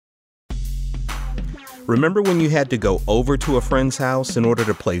Remember when you had to go over to a friend's house in order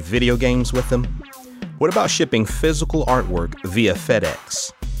to play video games with them? What about shipping physical artwork via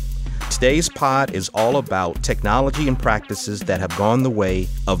FedEx? Today's pod is all about technology and practices that have gone the way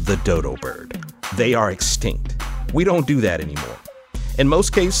of the dodo bird. They are extinct. We don't do that anymore. In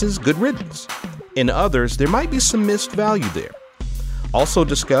most cases, good riddance. In others, there might be some missed value there. Also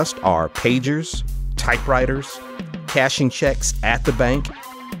discussed are pagers, typewriters, cashing checks at the bank,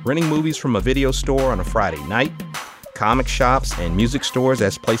 renting movies from a video store on a Friday night, comic shops and music stores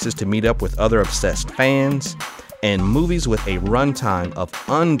as places to meet up with other obsessed fans, and movies with a runtime of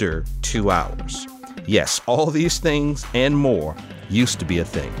under 2 hours. Yes, all these things and more used to be a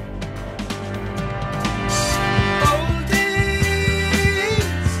thing.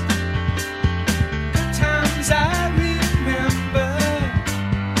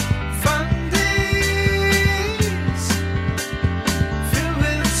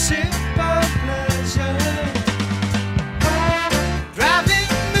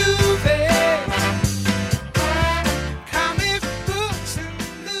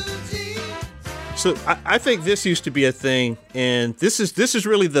 So I think this used to be a thing, and this is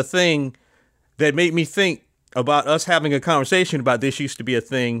really the thing that made me think about us having a conversation about this used to be a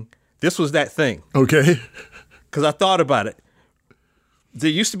thing. This was that thing. Okay. Because I thought about it. There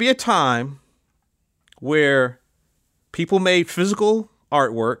used to be a time where people made physical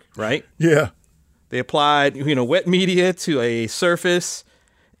artwork, right? Yeah. They applied, wet media to a surface,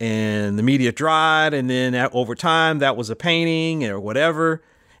 and the media dried, and then over time that was a painting or whatever.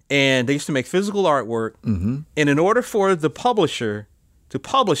 And they used to make physical artwork. Mm-hmm. And in order for the publisher to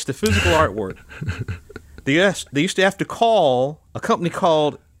publish the physical artwork, they used to have to call a company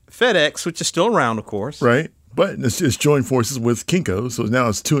called FedEx, which is still around, of course. Right. But it's joined forces with Kinko. So now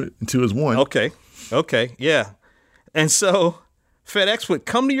it's two is one. Okay. Yeah. And so FedEx would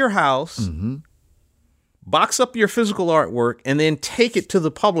come to your house, mm-hmm. box up your physical artwork, and then take it to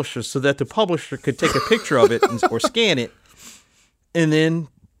the publisher so that the publisher could take a picture of it or scan it and then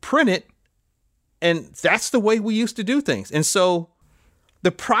print it, and that's the way we used to do things. And so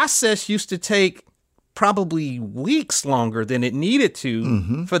the process used to take probably weeks longer than it needed to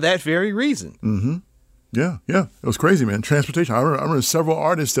mm-hmm. for that very reason. Mm-hmm. Yeah. It was crazy, man. Transportation. I remember several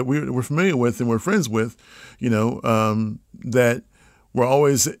artists that we were familiar with and were friends with, that were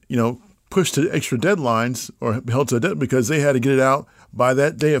always, pushed to extra deadlines or held to a deadline because they had to get it out by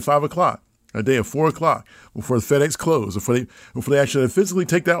that day at 5 o'clock. A day at 4 o'clock before the FedEx closed, before they actually physically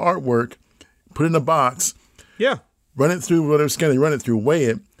take that artwork, put it in a box, run it through whatever scan they run it through, weigh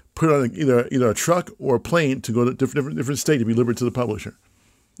it, put it on either a truck or a plane to go to different state to be delivered to the publisher.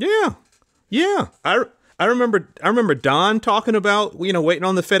 Yeah. I remember Don talking about waiting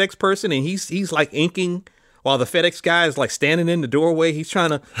on the FedEx person, and he's like inking while the FedEx guy is like standing in the doorway. He's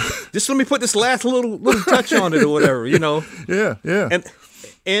trying to just let me put this last little touch on it or whatever, Yeah.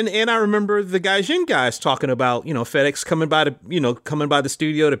 And I remember the Gaijin guys talking about, FedEx coming by the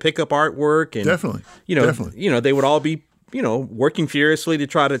studio to pick up artwork, and definitely. They would all be, working furiously to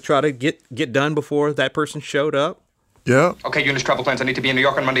try to get done before that person showed up. Yeah. Okay, Eunice, travel plans. I need to be in New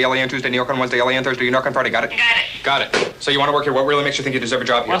York on Monday, LA on Tuesday, New York on Wednesday, LA on Thursday, New York on Friday. Got it? Got it. So you want to work here? What really makes you think you deserve a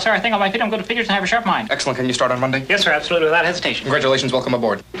job here? Well, sir, I think on my feet I'm good at figures and have a sharp mind. Excellent. Can you start on Monday? Yes, sir, absolutely, without hesitation. Congratulations. Welcome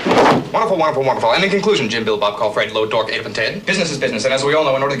aboard. Wonderful. And in conclusion, Jim, Bill, Bob, call Fred, Load, Dork, Abe, and Ted. Business is business, and as we all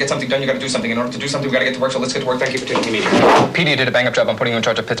know, in order to get something done, you got to do something. In order to do something, we got to get to work, so let's get to work. Thank you for taking the meeting. Petey, you did a bang-up job. I'm putting you in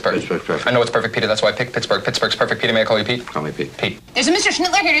charge of Pittsburgh. Pittsburgh. I know it's perfect, Peter. That's why I picked Pittsburgh. Pittsburgh's perfect, Peter. May I call you Pete? Call me Pete. Pete. There's a Mr.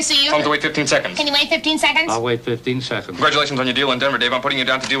 Schnittler here to see you. Tell him to wait 15 seconds. Can you wait 15 seconds? I'll wait 15 seconds. Congratulations on your deal in Denver, Dave. I'm putting you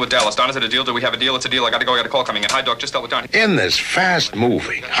down to deal with Dallas. Don, is it a deal? Do we have a deal? It's a deal. I got to go. I got a call coming in. Hi, Doc. Just dealt with Don. In this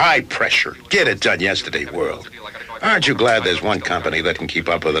fast-moving, high-pressure, get-it-done-yesterday world, aren't you glad there's one company that can keep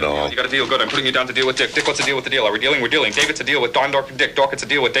up with it all? You got a deal. Good. I'm putting you down to deal with Dick. Dick, what's the deal with the deal? Are we dealing? We're dealing. Dave, it's a deal with Don, Dork, and Dick. Dork, it's a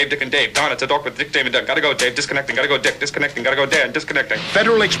deal with Dave, Dick, and Dave. Don, it's a Dork with Dick, Dave, and Doug. Gotta go, Dave. Disconnecting. Gotta go, Dick. Disconnecting. Gotta go, Dan. Disconnecting.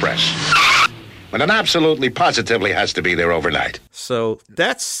 Federal Express. When it absolutely, positively has to be there overnight. So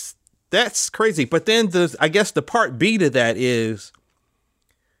that's crazy. But then I guess the part B to that is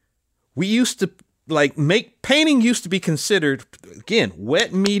we used to painting used to be considered, again,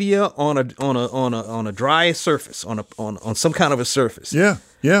 wet media on a dry surface, on some kind of a surface. Yeah.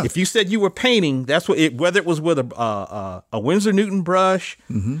 If you said you were painting, that's what whether it was with a Winsor Newton brush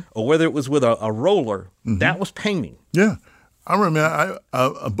mm-hmm. or whether it was with a roller, mm-hmm. that was painting. Yeah. I remember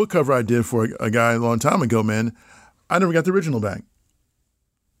a book cover I did for a guy a long time ago, man. I never got the original back.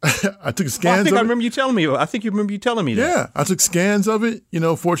 I took scans. I remember you telling me. I think you remember you telling me that. Yeah, I took scans of it.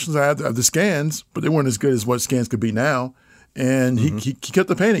 Fortunately, I had the scans, but they weren't as good as what scans could be now. And mm-hmm. he kept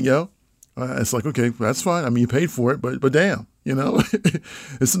the painting, yo. It's like, okay, that's fine. I mean, you paid for it, but damn, You know,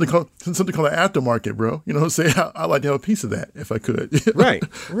 it's something called the aftermarket, bro. You know, say I'd like to have a piece of that if I could. Right.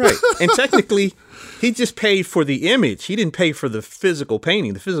 And technically, he just paid for the image. He didn't pay for the physical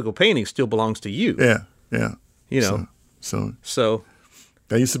painting. The physical painting still belongs to you. Yeah. You know. So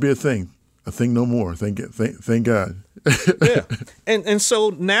that used to be a thing no more. Thank God. Yeah. And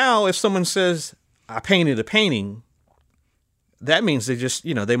so now if someone says, I painted a painting, that means they just,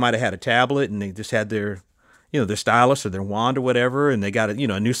 they might have had a tablet and they just had their stylus or their wand or whatever, and they got a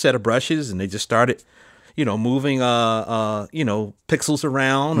new set of brushes, and they just started, moving, pixels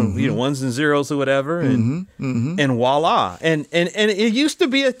around, and, ones and zeros or whatever, and and voila. And it used to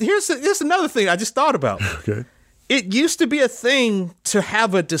be here's another thing I just thought about. Okay. It used to be a thing to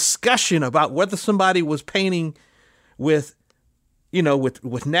have a discussion about whether somebody was painting with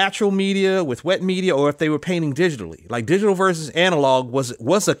natural media, with wet media, or if they were painting digitally. Like digital versus analog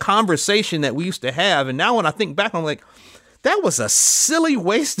was a conversation that we used to have. And now when I think back, I'm like, that was a silly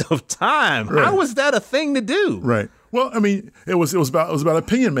waste of time. Right. How was that a thing to do? Right. Well, I mean, it was about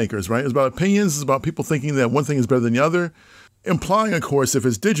opinion makers, right? It was about opinions. It's about people thinking that one thing is better than the other, implying, of course, if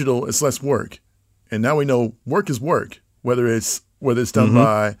it's digital, it's less work. And now we know work is work, whether it's done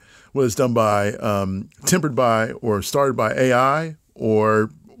by tempered by or started by AI, or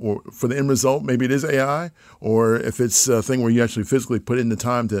for the end result, maybe it is AI, or if it's a thing where you actually physically put in the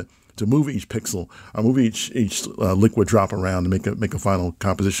time to move each pixel, or move each liquid drop around to make a final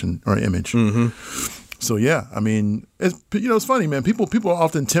composition or image. So yeah, I mean, it's funny, man. People are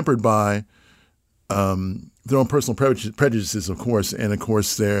often tempered by their own personal prejudices, of course, and of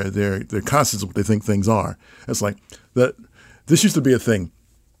course their concepts of what they think things are. It's like that. This used to be a thing.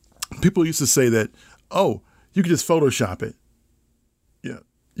 People used to say that, oh, you could just Photoshop it. Yeah,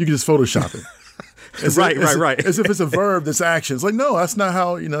 you can just Photoshop it. Right. As if it's a verb that's action. It's like, no, that's not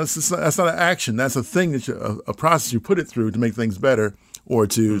how, that's not an action. That's a thing that a process you put it through to make things better or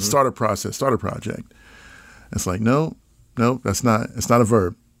to start a project. It's like, no, it's not a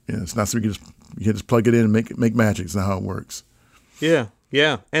verb. It's not so you can just plug it in and make magic. It's not how it works. Yeah.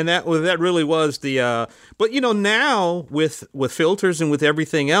 And that really was the, but now with filters and with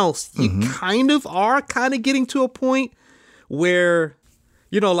everything else, you kind of getting to a point where,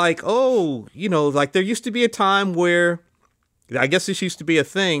 like there used to be a time where, I guess this used to be a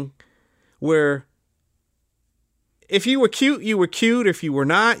thing where if you were cute, you were cute. If you were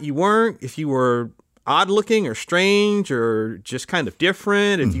not, you weren't. If you were odd looking or strange or just kind of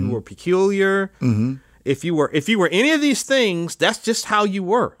different, if you were peculiar, if you were any of these things, that's just how you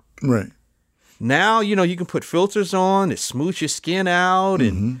were. Right. Now, you can put filters on, it smooths your skin out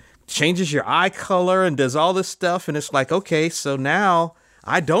and changes your eye color and does all this stuff. And it's like, okay, so now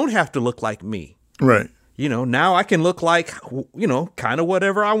I don't have to look like me. Right. Now I can look like, kind of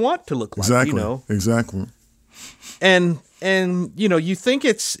whatever I want to look like. Exactly. And you think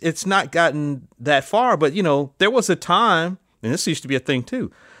it's not gotten that far, but there was a time, and this used to be a thing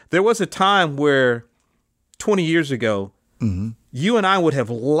too. There was a time where 20 years ago, you and I would have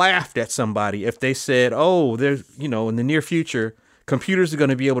laughed at somebody if they said, oh, there's, in the near future, computers are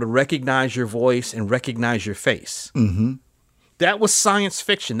going to be able to recognize your voice and recognize your face. That was science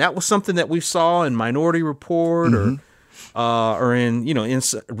fiction. That was something that we saw in Minority Report or in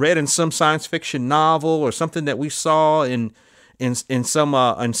read in some science fiction novel or something that we saw in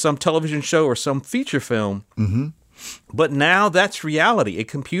some television show or some feature film. But now that's reality. A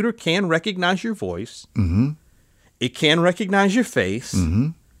computer can recognize your voice. It can recognize your face.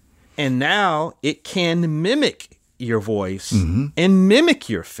 And now it can mimic your voice and mimic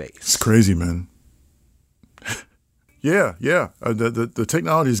your face. It's crazy, man. Yeah. The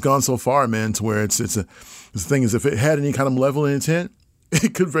technology has gone so far, man, to where the thing is, if it had any kind of malevolent intent,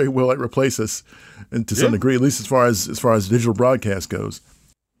 it could very well replace us, and to some degree, at least as far as digital broadcast goes.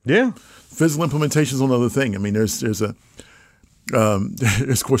 Yeah. Physical implementation is another thing. I mean, there's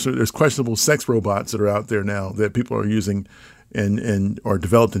questionable sex robots that are out there now that people are using and are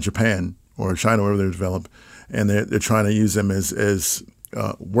developed in Japan or China, wherever they're developed, and they're trying to use them as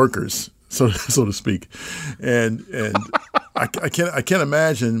workers, so to speak. And I can't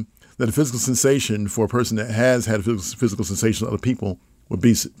imagine that a physical sensation for a person that has had a physical sensation with other people would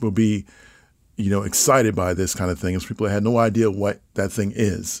be excited by this kind of thing. It's people that had no idea what that thing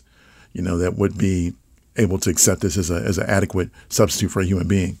is, that would be able to accept this as an adequate substitute for a human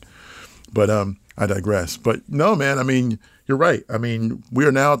being. But I digress. But no, man, I mean, you're right. I mean, we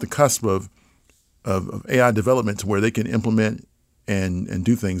are now at the cusp of AI development to where they can implement and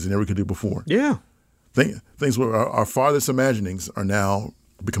do things they never could do before. Yeah. Things where our farthest imaginings are now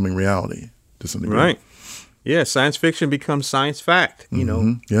becoming reality to some degree. Right. Yeah, science fiction becomes science fact,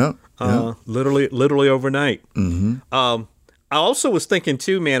 Yeah. Literally overnight. I also was thinking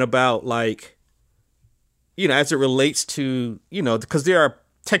too, man, about like, you know, as it relates to, you know, because there are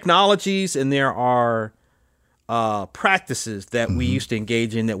technologies and there are practices that we used to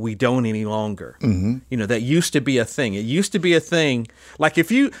engage in that we don't any longer. You know, that used to be a thing. It used to be a thing. Like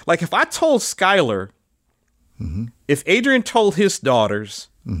if I told Skylar, if Adrian told his daughters,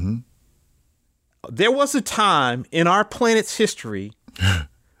 there was a time in our planet's history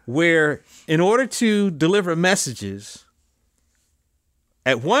where in order to deliver messages,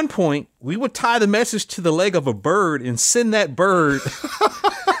 at one point, we would tie the message to the leg of a bird and send that bird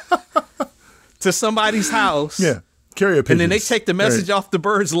to somebody's house. Yeah. Carrier pigeons. And then they take the message off the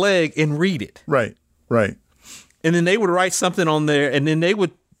bird's leg and read it. Right. Right. And then they would write something on there and then they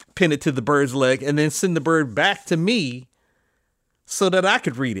would pin it to the bird's leg and then send the bird back to me so that I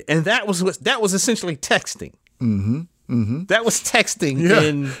could read it. And that was essentially texting. That was texting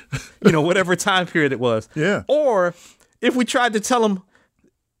in, you know, whatever time period it was. Yeah. Or if we tried to tell them,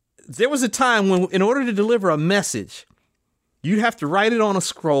 there was a time when in order to deliver a message, you'd have to write it on a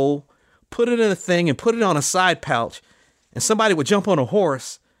scroll, put it in a thing and put it on a side pouch, and somebody would jump on a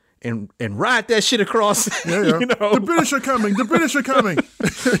horse and ride that shit across. Yeah. You know? The British are coming. The British are coming.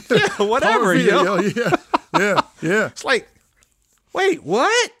 Yeah, whatever, yo. Yeah. It's like, wait,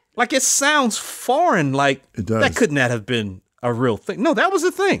 what? Like it sounds foreign. Like It does. that could not have been a real thing. No, that was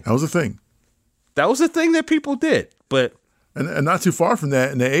a thing. That was a thing. That was a thing that people did. But And not too far from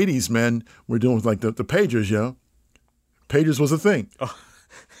that, in the 80s, man, we're doing with like the pagers, yo. Pagers was a thing.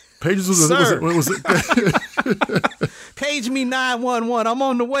 Pagers was page me 911. I'm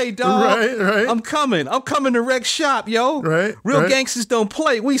on the way, dog. Right. I'm coming to wreck shop, yo. Right. Real gangsters don't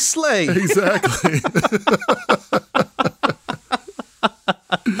play. We slay. Exactly.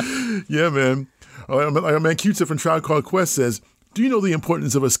 Yeah, man. Oh, man, Q-Tip from Tribe Called Quest says, do you know the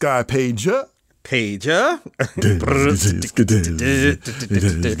importance of a sky pager? Pager.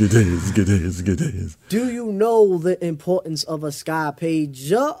 Do you know the importance of a sky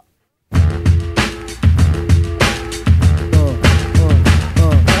pager?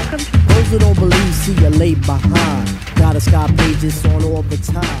 Those who don't believe see you late behind. Got a sky pages on all the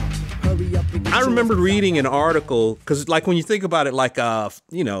time. Hurry up and get I remember reading an article, because like when you think about it, like,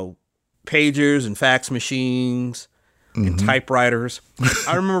 you know, pagers and fax machines and typewriters.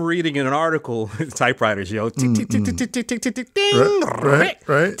 I remember reading in an article, typewriters, yo. Tick, tick, tick, tick, tick, tick, tick, tick, tick, ding. Right.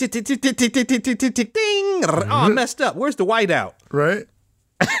 Tick, tick, tick, tick, tick, tick, tick, tick, tick, tick, ding. Oh, I messed up. Where's the whiteout? Right.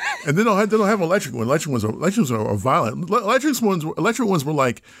 And they don't have electric ones. Electric ones are violent. Electric ones were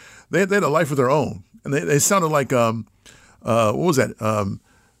like, they had a life of their own. And they sounded like, what was that?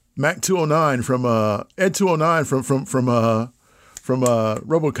 Mac 209 from, Ed 209 from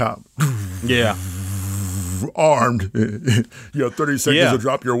RoboCop. Yeah. Armed. You have 30 seconds to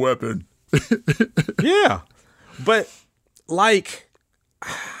drop your weapon. Yeah. But like,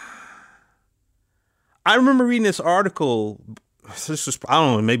 I remember reading this article, this was, I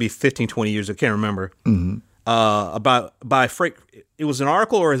don't know, maybe 15, 20 years, I can't remember, by Frank. It was an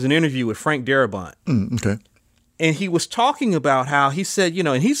article or as an interview with Frank Darabont. Okay. And he was talking about how he said, you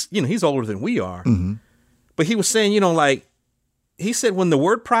know, and he's older than we are, but he was saying, you know, like, he said when the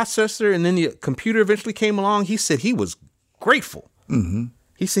word processor and then the computer eventually came along, he said he was grateful.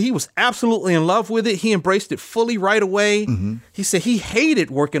 He said he was absolutely in love with it. He embraced it fully right away. He said he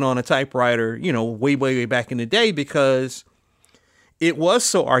hated working on a typewriter, you know, way, way, way back in the day because it was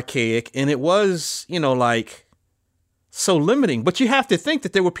so archaic and it was, you know, like so limiting. But you have to think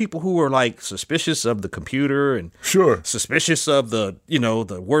that there were people who were like suspicious of the computer and suspicious of the, you know,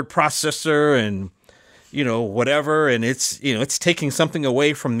 the word processor and, you know, whatever. And it's, you know, it's taking something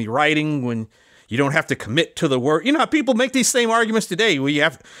away from the writing when you don't have to commit to the word. You know how people make these same arguments today where you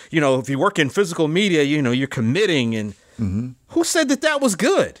have, you know, if you work in physical media, you know, you're committing and who said that was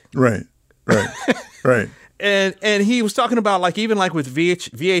good? Right. And he was talking about like, even like with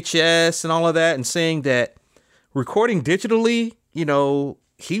VHS and all of that and saying that recording digitally, you know,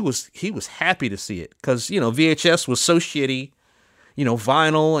 he was happy to see it because, you know, VHS was so shitty, you know,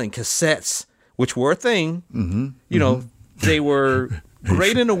 vinyl and cassettes, which were a thing, you know, they were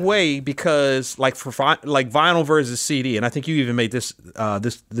great in a way because like for like vinyl versus CD. And I think you even made this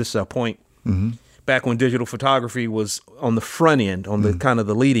point back when digital photography was on the front end, on the kind of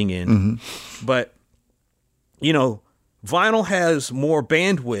the leading end. But, you know, vinyl has more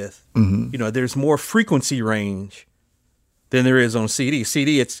bandwidth, you know, there's more frequency range than there is on CD.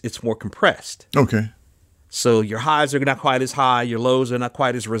 CD, it's more compressed. Okay. So your highs are not quite as high, your lows are not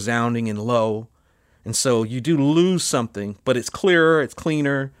quite as resounding and low. And so you do lose something, but it's clearer, it's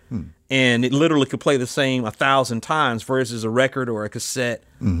cleaner, and it literally could play the same 1,000 times versus a record or a cassette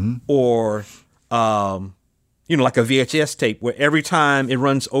or, you like a VHS tape where every time it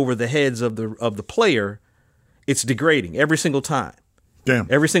runs over the heads of the player, it's degrading every single time. Damn.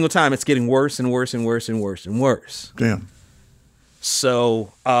 Every single time it's getting worse and worse and worse and worse and worse. Damn.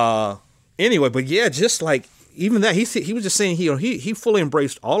 So anyway, but yeah, just like even that, he was just saying he fully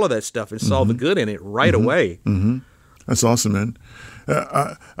embraced all of that stuff and saw the good in it right away. Mm-hmm. That's awesome, man.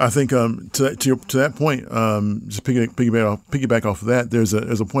 I think to that point, just piggyback off of that. There's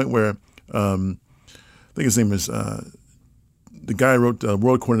a point where I think his name is the guy who wrote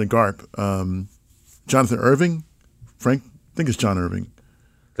World According to Garp, Jonathan Irving, Frank. I think it's John Irving.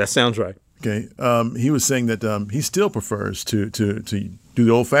 That sounds right. Okay, he was saying that he still prefers to do the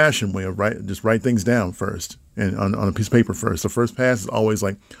old-fashioned way of write things down first and on a piece of paper first. The first pass is always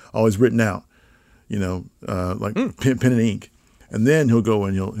written out, pen and ink, and then he'll go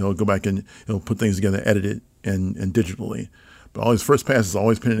and he'll go back and he'll put things together, edit it and digitally. But all his first pass is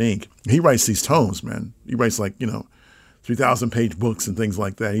always pen and ink. He writes these tomes, man. He writes 3,000-page books and things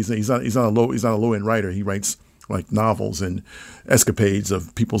like that. He's not a low end writer. He writes like novels and escapades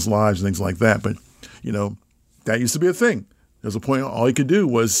of people's lives and things like that. But, that used to be a thing. There's a point all you could do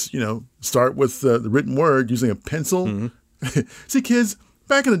was, start with the written word using a pencil. Mm-hmm. See, kids,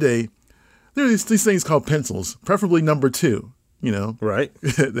 back in the day, there were these things called pencils, preferably number 2, Right.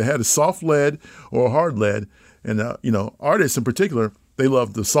 They had a soft lead or a hard lead. And, artists in particular, they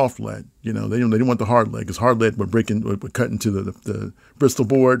loved the soft lead. They didn't want the hard lead because hard lead would cut into the Bristol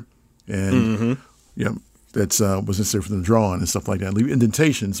board and, that was necessary for them to draw on and stuff like that. Leave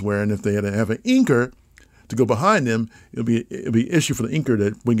indentations wherein if they had to have an inker to go behind them, it'll be an issue for the inker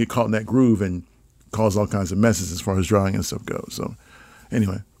that wouldn't get caught in that groove and cause all kinds of messes as far as drawing and stuff goes. So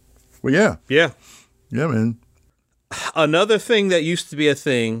anyway, well, yeah, man. Another thing that used to be a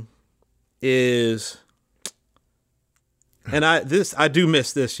thing is, and I do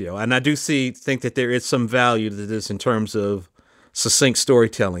miss this, and I do think that there is some value to this in terms of succinct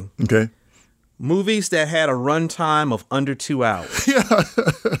storytelling. Okay. Movies that had a runtime of under 2 hours. Yeah.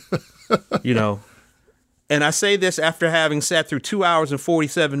 And I say this after having sat through 2 hours and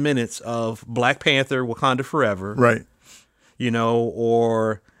 47 minutes of Black Panther, Wakanda Forever. Right.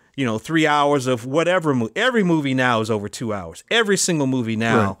 Or 3 hours of whatever movie. Every movie now is over 2 hours. Every single movie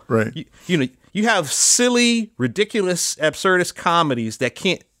now. Right. You have silly, ridiculous, absurdist comedies that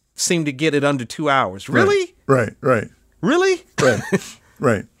can't seem to get it under 2 hours. Really? Right. Really?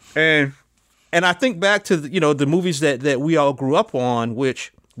 Right. And I think back to the movies that we all grew up on,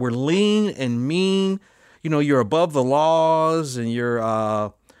 which were lean and mean. You're above the laws and you're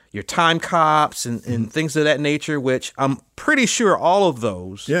time cops and things of that nature. Which I'm pretty sure all of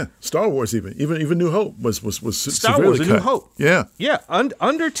those. Yeah, Star Wars even New Hope was Star Wars, A New Hope. Yeah,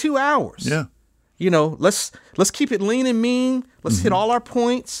 under 2 hours. Yeah. Let's keep it lean and mean. Let's hit all our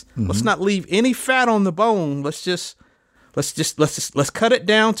points. Mm-hmm. Let's not leave any fat on the bone. Let's cut it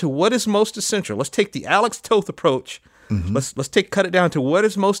down to what is most essential. Let's take the Alex Toth approach. Mm-hmm. Let's cut it down to what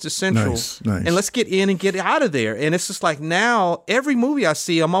is most essential. Nice. And let's get in and get out of there. And it's just like now every movie I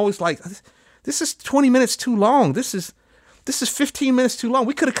see, I'm always like, this is 20 minutes too long. This is 15 minutes too long.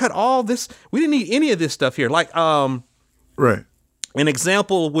 We could have cut all this. We didn't need any of this stuff here. Like right. An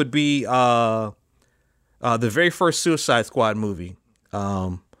example would be the very first Suicide Squad movie,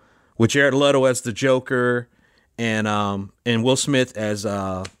 with Jared Leto as the Joker. And Will Smith as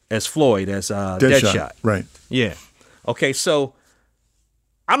Floyd, as Deadshot. Right. Yeah. Okay, so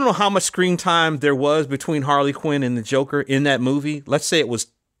I don't know how much screen time there was between Harley Quinn and the Joker in that movie. Let's say it was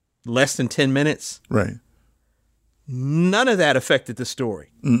less than 10 minutes. Right. None of that affected the story.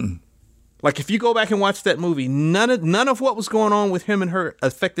 Mm-mm. Like if you go back and watch that movie, none of what was going on with him and her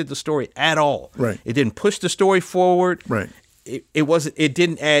affected the story at all. Right. It didn't push the story forward. Right. It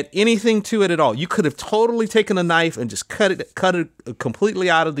didn't add anything to it at all. You could have totally taken a knife and just cut it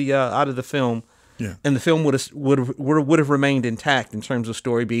completely out of the film. Yeah. And the film would have remained intact in terms of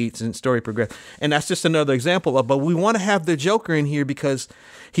story beats and story progress. And that's just another example of, but we want to have the Joker in here because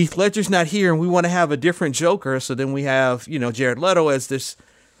Heath Ledger's not here and we want to have a different Joker. So then we have, Jared Leto as this,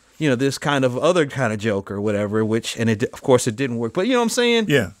 this kind of other kind of Joker or whatever, of course it didn't work. But you know what I'm saying?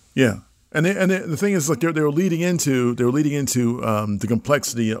 Yeah. Yeah. And the thing is, like they were leading into the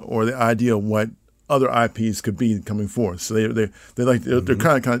complexity or the idea of what other IPs could be coming forth. So they're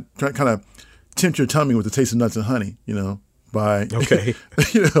kind of tempt your tummy with the taste of nuts and honey, by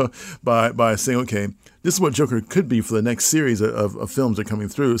by saying, okay, this is what Joker could be for the next series of films that are coming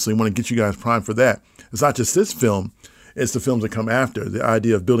through. So you want to get you guys primed for that. It's not just this film; it's the films that come after. The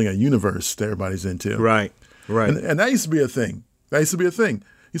idea of building a universe that everybody's into. Right. And that used to be a thing. Used to be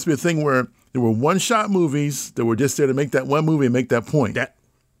a thing where there were one-shot movies that were just there to make that one movie and make that point.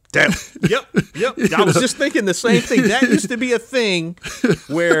 Yep. I was just thinking the same thing. That used to be a thing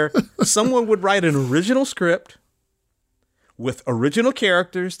where someone would write an original script with original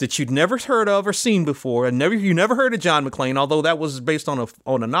characters that you'd never heard of or seen before, and you never heard of John McClane, although that was based on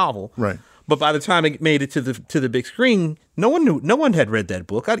a novel. Right. But by the time it made it to the big screen, no one had read that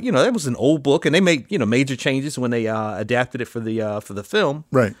book. That was an old book, and they made major changes when they adapted it for the film.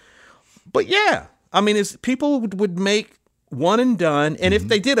 Right. But yeah, I mean, people would make one and done, and if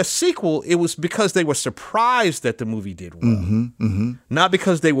they did a sequel, it was because they were surprised that the movie did well, not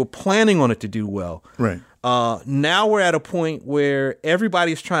because they were planning on it to do well. Right. Now we're at a point where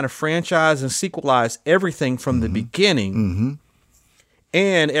everybody's trying to franchise and sequelize everything from the beginning,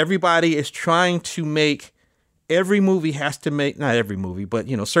 and everybody is trying to make every movie has to make, not every movie, but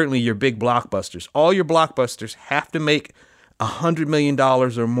certainly your big blockbusters. All your blockbusters have to make $100 million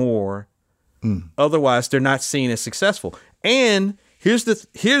or more. Otherwise, they're not seen as successful. And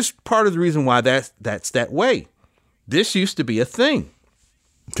here's part of the reason why that's that way. This used to be a thing.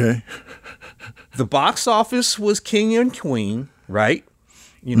 Okay. The box office was king and queen, right?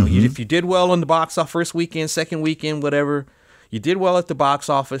 If you did well on the box office first weekend, second weekend, whatever, you did well at the box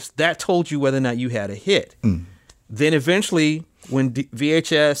office. That told you whether or not you had a hit. Then eventually, when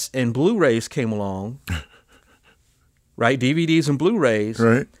VHS and Blu-rays came along, right, DVDs and Blu-rays,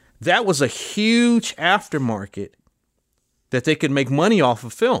 right, that was a huge aftermarket that they could make money off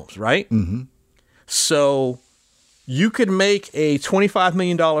of films, right? So you could make a $25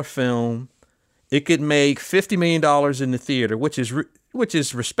 million film. It could make $50 million in the theater, which is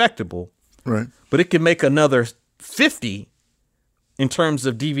respectable. Right. But it could make another 50 in terms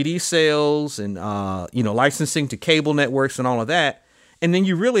of DVD sales and licensing to cable networks and all of that. And then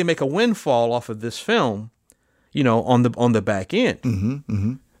you really make a windfall off of this film, on the back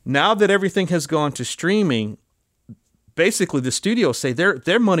end. Now that everything has gone to streaming, basically the studios say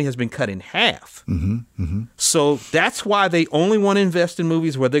their money has been cut in half. So that's why they only want to invest in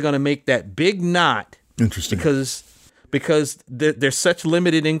movies where they're going to make that big knot. Interesting. Because there's such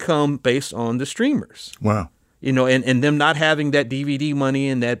limited income based on the streamers. Wow. And them not having that DVD money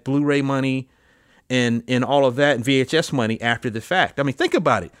and that Blu-ray money and all of that and VHS money after the fact. I mean, think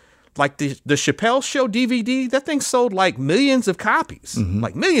about it. Like the Chappelle Show DVD, that thing sold like millions of copies,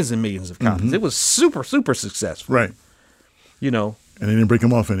 like millions and millions of copies. It was super, super successful. Right. And they didn't break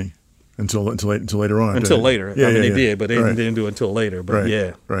them off any until later on. Until later. Yeah, they did, but they didn't do it until later. But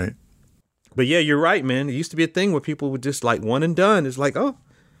yeah. Right. But yeah, you're right, man. It used to be a thing where people would just like one and done. It's like, oh,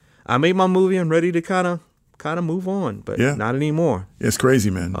 I made my movie. I'm ready to kind of move on, but not anymore. It's crazy,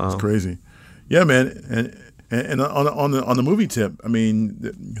 man. It's crazy. Yeah, man. And on the movie tip, I mean,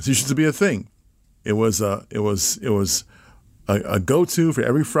 it used to be a thing. It was a go-to for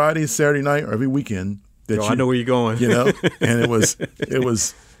every Friday, Saturday night, or every weekend. I know where you're going. And it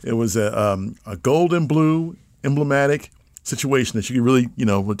was a gold and blue emblematic situation that you could really,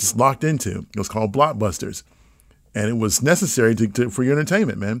 were just locked into. It was called Blockbusters, and it was necessary for your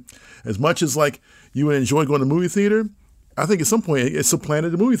entertainment, man. As much as like you would enjoy going to the movie theater, I think at some point it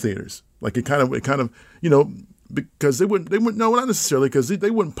supplanted the movie theaters. Like it kind of, because they wouldn't, no, not necessarily, because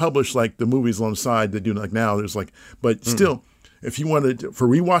they wouldn't publish like the movies alongside they do like now. There's like, but still, if you wanted for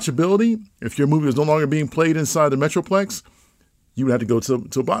rewatchability, if your movie was no longer being played inside the Metroplex, you would have to go to a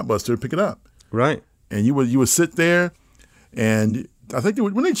Blockbuster to pick it up. Right. And you would sit there, and I think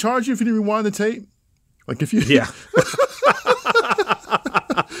when they charge you if you didn't rewind the tape, like if you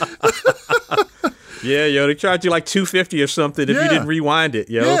Yeah, they charge you like $250 or something if you didn't rewind it,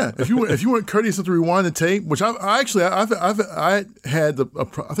 yo. Yeah, if you weren't courteous enough to rewind the tape, which I had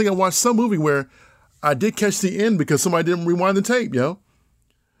I think I watched some movie where I did catch the end because somebody didn't rewind the tape, yo.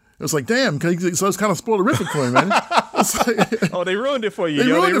 It was like, damn, so it's kind of spoilerific for me, man. Like, they ruined it for you,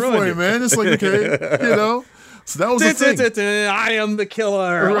 They ruined it for you, man. It's like, okay, So that was the thing. I am the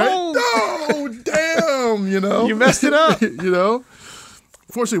killer. Right? Oh, damn, You messed it up.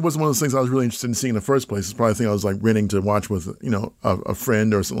 Fortunately, it wasn't one of those things I was really interested in seeing in the first place. It's probably a thing I was like renting to watch with, a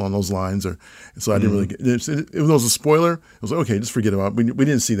friend or something along those lines. So I didn't really get it. If it was a spoiler, it was like, okay, just forget about it. We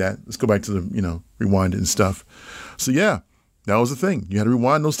didn't see that. Let's go back to the, rewind it and stuff. So yeah, that was the thing. You had to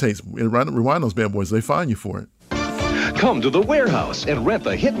rewind those tapes, rewind those bad boys. They fine you for it. Come to the Warehouse and rent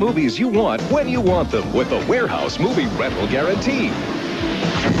the hit movies you want when you want them with the Warehouse Movie Rental Guarantee.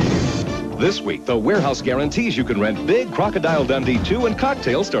 This week, the Warehouse guarantees you can rent Big Crocodile Dundee 2 and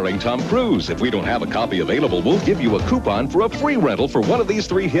Cocktail starring Tom Cruise. If we don't have a copy available, we'll give you a coupon for a free rental for one of these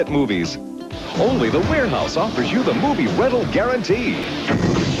 3 hit movies. Only the Warehouse offers you the movie rental guarantee.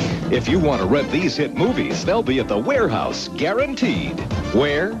 If you want to rent these hit movies, they'll be at the Warehouse, guaranteed.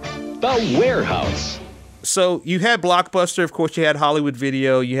 Where? The Warehouse. So you had Blockbuster, of course. You had Hollywood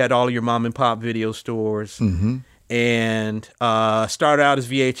Video. You had all your mom and pop video stores, and started out as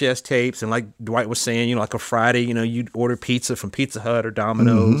VHS tapes. And like Dwight was saying, like a Friday, you'd order pizza from Pizza Hut or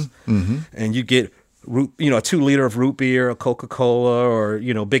Domino's, and you get a 2 liter of root beer, a Coca-Cola,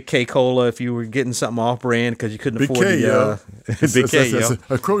 or Big K Cola if you were getting something off brand because you couldn't afford the Big K. That's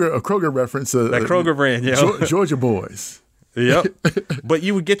a Kroger reference. That Kroger brand, Georgia boys. Yep. But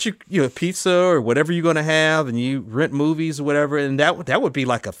you would get your pizza or whatever you're going to have, and you rent movies or whatever, and that would be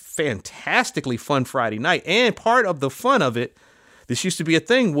like a fantastically fun Friday night. And part of the fun of it, this used to be a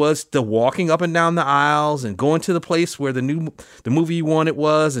thing, was the walking up and down the aisles and going to the place where the movie you wanted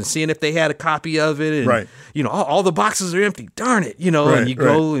was, and seeing if they had a copy of it. And, all the boxes are empty. Darn it, and you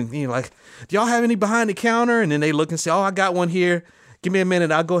go and you're like, do y'all have any behind the counter? And then they look and say, oh, I got one here. Give me a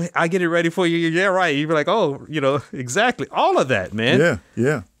minute. I'll get it ready for you. Yeah, right. You'd be like, oh, exactly. All of that, man. Yeah,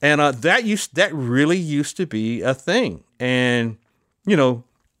 yeah. And that really used to be a thing. And,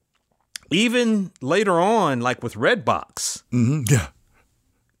 even later on, like with Redbox. Yeah.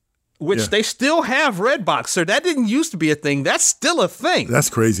 Which they still have Redbox, sir. That didn't used to be a thing. That's still a thing. That's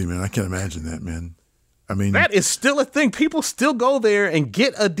crazy, man. I can't imagine that, man. I mean, that is still a thing. People still go there and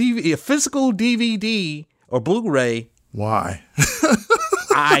get a physical DVD or Blu-ray. Why?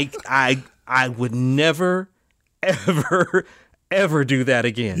 I would never, ever do that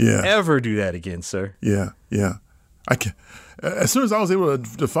again. Yeah. Ever do that again, sir. Yeah, yeah. I can. As soon as I was able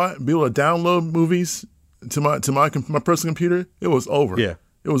to be able to download movies to my personal computer, it was over. Yeah,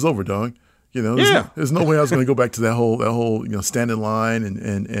 it was over, dog. There's no way I was going to go back to that whole stand in line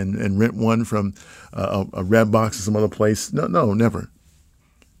and rent one from a Redbox or some other place. No, never.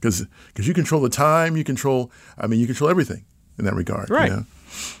 Because you control the time, you control everything in that regard. Right.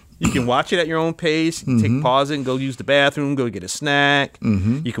 You can watch it at your own pace. You can pause it and go use the bathroom, go get a snack.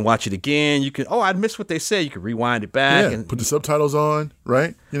 You can watch it again. You can, I missed what they said. You can rewind it back. And put the subtitles on,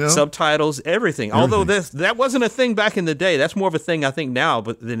 right? Subtitles, everything. Although that wasn't a thing back in the day. That's more of a thing, I think, now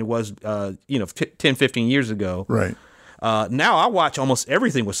than it was, 10, 15 years ago. Right. Now I watch almost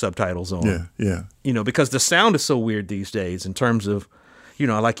everything with subtitles on. Yeah, yeah. Because the sound is so weird these days in terms of,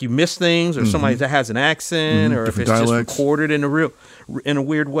 like you miss things, or somebody that has an accent, or different if it's dialects. just recorded in a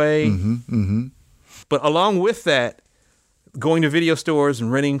weird way. But along with that, going to video stores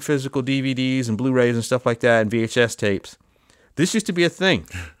and renting physical DVDs and Blu-rays and stuff like that and VHS tapes, this used to be a thing.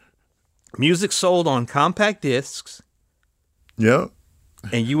 Music sold on compact discs. Yep.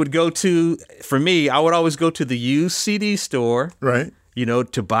 And you would go for me, I would always go to the used CD store. Right.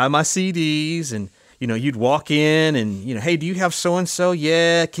 To buy my CDs, and you'd walk in and, hey, do you have so-and-so?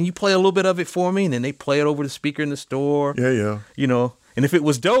 Yeah. Can you play a little bit of it for me? And then they play it over the speaker in the store. Yeah. And if it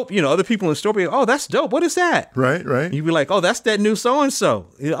was dope, other people in the store be like, oh, that's dope. What is that? Right. You'd be like, oh, that's that new so-and-so.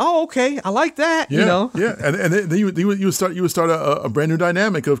 Oh, okay. I like that. Yeah. And then you would start a brand new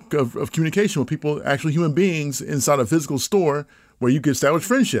dynamic of communication with people, actually human beings inside a physical store where you could establish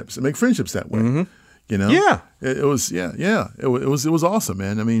friendships and make friendships that way. Yeah. It was awesome,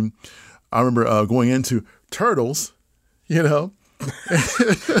 man. I mean, I remember going into Turtles,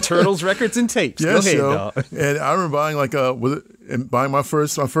 Turtles records and tapes. Yes, Go ahead, dog. And I remember buying my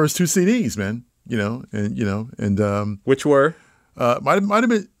first 2 CDs, man. Which were? Might have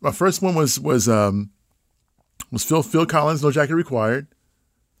been my first one was Phil Collins, No Jacket Required,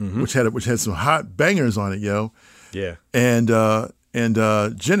 which had some hot bangers on it, yo. Yeah. And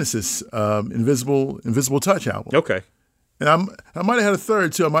Genesis, Invisible Touch album. Okay. And I might have had a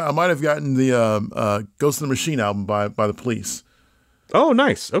third too. I might have gotten the Ghost in the Machine album by the Police. Oh,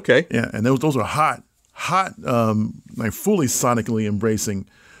 nice. Okay. Yeah, and those are hot, like fully sonically embracing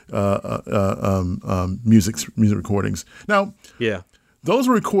music recordings. Now, yeah, those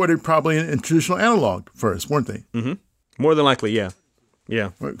were recorded probably in traditional analog first, weren't they? Mm-hmm. More than likely, yeah.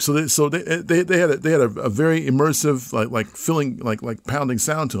 Yeah. So they had a very immersive like feeling like pounding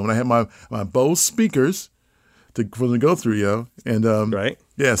sound to them. And I had my Bose speakers for them to go through, yo. And right.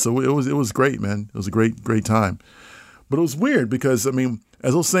 Yeah, so it was great, man. It was a great time. But it was weird because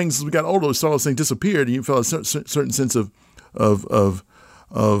as those things, as we got older, those things disappeared, and you felt a certain sense of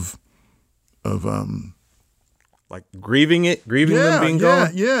like grieving them being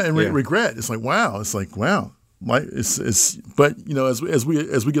gone. Yeah, and regret. It's like wow. Like it's but as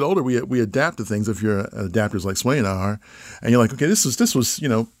we get older, we adapt to things. If you're adapters like Sway and I are, and you're like, okay, this was we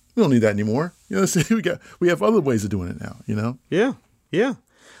don't need that anymore. We have other ways of doing it now. Yeah.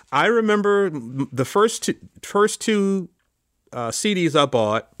 I remember the first two CDs I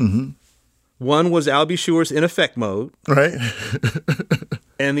bought. Mm-hmm. One was Al B. Sure's In Effect Mode, right,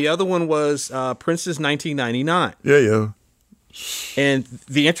 and the other one was Prince's 1999. Yeah. And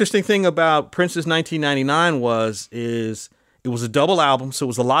the interesting thing about Prince's 1999 is it was a double album, so it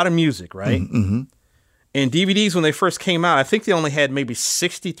was a lot of music, right? Mm-hmm. And DVDs, when they first came out, I think they only had maybe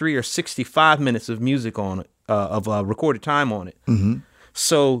 63 or 65 minutes of music on it, of recorded time on it. Mm-hmm.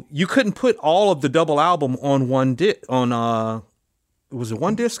 So you couldn't put all of the double album on one disc. Was it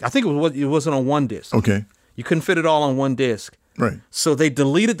one disc? I think it wasn't on one disc. Okay. You couldn't fit it all on one disc. Right. So they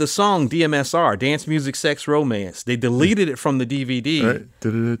deleted the song DMSR, Dance Music Sex Romance. They deleted it from the DVD. Right.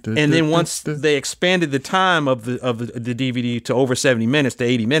 And then once they expanded the time of the DVD to over 70 minutes to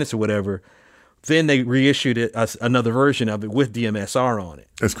 80 minutes or whatever, then they reissued it another version of it with DMSR on it.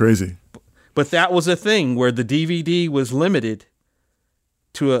 That's crazy. But that was a thing where the DVD was limited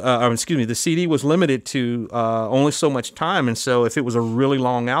to the CD was limited to only so much time, and so if it was a really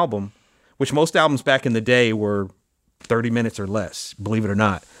long album, which most albums back in the day were 30 minutes or less, believe it or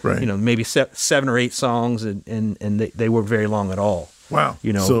not, right? You know, maybe 7 or 8 songs, and they weren't very long at all. Wow.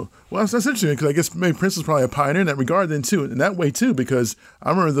 You know, so that's interesting because I guess maybe Prince was probably a pioneer in that regard then too, in that way too, because I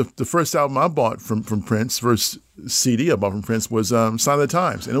remember the first album I bought from Prince, first CD I bought from Prince was Sign of the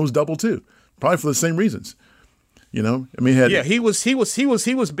Times, and it was double too, probably for the same reasons. You know, I mean, he was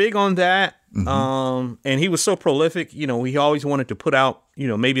big on that, mm-hmm. And he was so prolific. You know, he always wanted to put out, you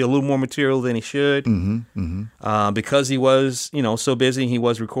know, maybe a little more material than he should, because he was, you know, so busy. He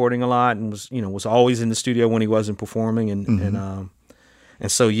was recording a lot and was always in the studio when he wasn't performing, and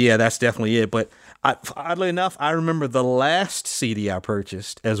so yeah, that's definitely it. But oddly enough, I remember the last CD I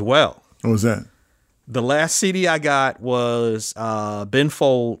purchased as well. What was that? The last CD I got was Ben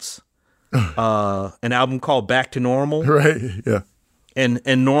Folds. An album called Back to Normal. Right. Yeah.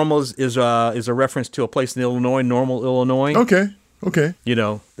 And Normal is a reference to a place in Illinois, Normal, Illinois. Okay. You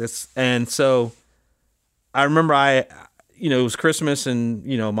know, and so I remember it was Christmas, and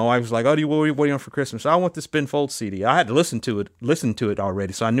you know, my wife was like, "Oh, what are you on for Christmas?" I want this Ben Folds CD. I had to listen to it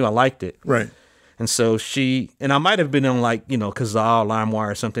already, so I knew I liked it. Right. And so I might have been on like, you know, Kazaa,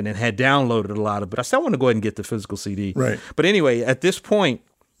 LimeWire or something, and had downloaded a lot of it. But I still want to go ahead and get the physical CD. Right. But anyway, at this point,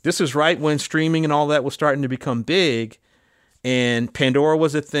 this is right when streaming and all that was starting to become big, and Pandora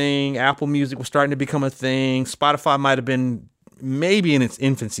was a thing. Apple Music was starting to become a thing. Spotify might have been maybe in its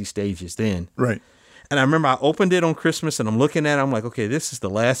infancy stages then. Right. And I remember I opened it on Christmas, and I'm looking at it. I'm like, okay, this is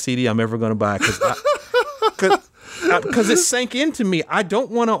the last CD I'm ever going to buy because it sank into me. I don't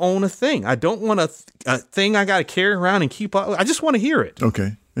want to own a thing. I don't want a thing I got to carry around and keep up. I just want to hear it.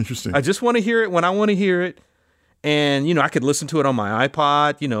 Okay. Interesting. I just want to hear it when I want to hear it. And, you know, I could listen to it on my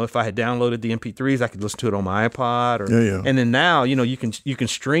iPod. You know, if I had downloaded the MP3s, I could listen to it on my iPod. Yeah. And then now, you know, you can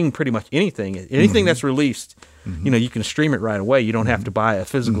stream pretty much anything that's released. You know, you can stream it right away. You don't have to buy a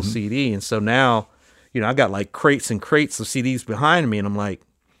physical CD. And so now, you know, I got like crates and crates of CDs behind me, and I'm like,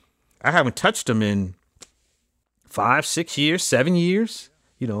 I haven't touched them in 5, 6 years, 7 years.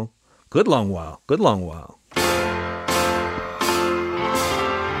 You know, good long while.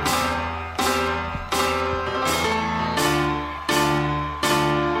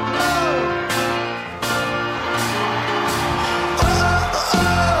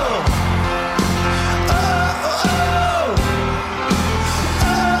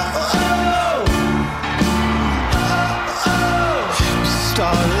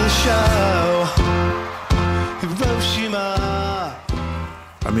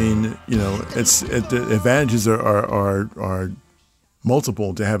 I mean, you know, the advantages are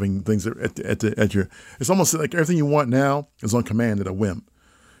multiple to having things at your. It's almost like everything you want now is on command at a whim,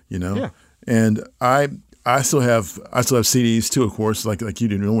 you know. Yeah. And I still have CDs too, of course, like you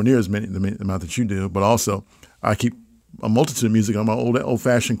do, nowhere near as many the amount that you do, but also I keep a multitude of music on my old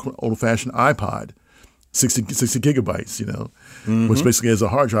fashioned iPod. 60 gigabytes, you know, which basically is a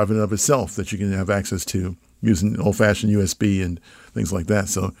hard drive in and of itself that you can have access to using old-fashioned USB and things like that.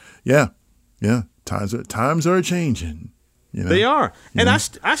 So, yeah, times are changing. You know? They are, and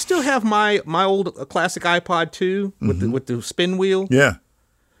I still have my old classic iPod too with the spin wheel. Yeah,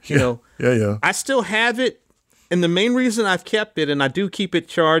 you know, yeah. I still have it, and the main reason I've kept it, and I do keep it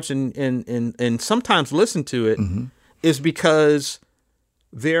charged and sometimes listen to it, is because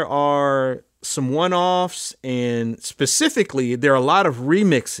there are some one-offs, and specifically there are a lot of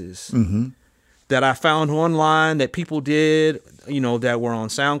remixes that I found online that people did, you know, that were on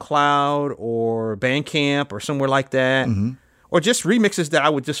SoundCloud or Bandcamp or somewhere like that, or just remixes that I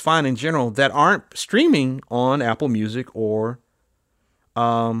would just find in general that aren't streaming on Apple Music or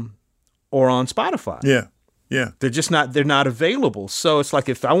on Spotify. Yeah. They're not available. So it's like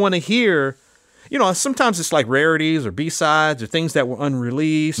if I want to hear, you know, sometimes it's like rarities or B-sides or things that were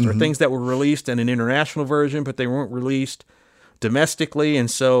unreleased or things that were released in an international version, but they weren't released domestically.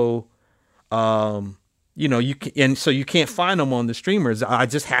 And so, you know, and so you can't find them on the streamers. I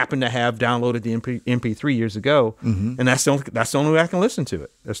just happen to have downloaded the MP3 years ago, and that's the only way I can listen to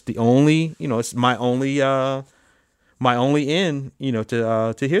it. That's the only, you know, it's my only in, you know,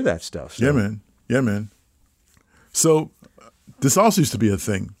 to hear that stuff. So. Yeah, man. So this also used to be a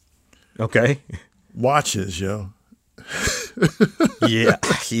thing. Okay. Watches, yo.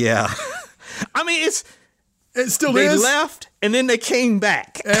 Yeah. I mean, it still they is. They left and then they came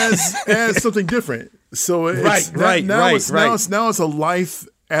back as something different. So it's, now it's a life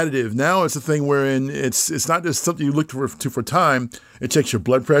additive. Now it's a thing wherein it's not just something you look for time. It checks your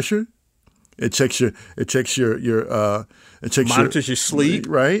blood pressure. It checks your monitors your sleep.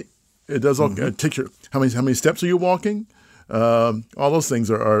 Right. It does all. It takes your how many steps are you walking? All those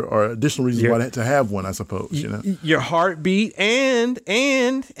things are additional reasons why to have one, I suppose. You know, your heartbeat and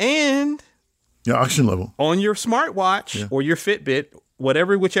your oxygen level on your smartwatch or your Fitbit,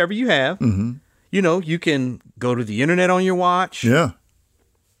 whichever you have. You know, you can go to the internet on your watch. Yeah,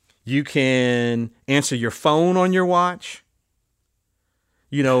 you can answer your phone on your watch.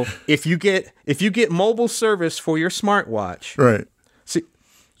 You know, if you get mobile service for your smartwatch, right? See,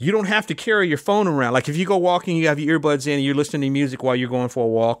 you don't have to carry your phone around. Like if you go walking, you have your earbuds in and you're listening to music while you're going for a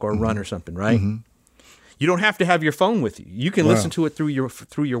walk or a run or something, right? You don't have to have your phone with you. You can listen to it through your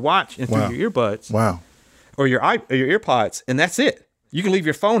watch and through your earbuds. Wow. Or your earpods, and that's it. You can leave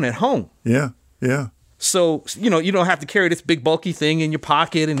your phone at home. Yeah. So, you know, you don't have to carry this big bulky thing in your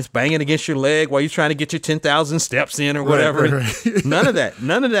pocket and it's banging against your leg while you're trying to get your 10,000 steps in or whatever. Right. None of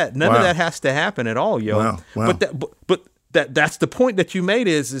that has to happen at all, yo. Wow. But that's the point that you made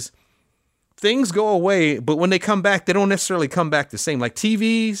is things go away, but when they come back, they don't necessarily come back the same. Like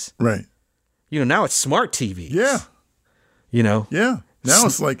TVs. Right. You know, now it's smart TVs. Yeah. You know. Yeah. Now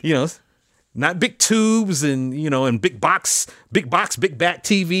it's like, you know, not big tubes and, you know, and big back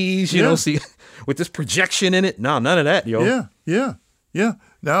TVs, you know, see, with this projection in it. No, none of that, yo. Yeah.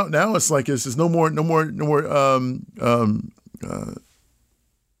 Now it's like it's no more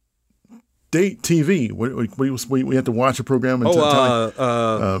date TV. We have to watch a program and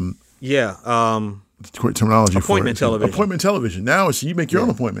terminology appointment for it. television. Appointment television. Now it's you make your own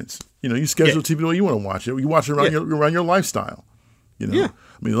appointments. You know, you schedule TV the way you want to watch it. You watch it around your lifestyle. You know. Yeah.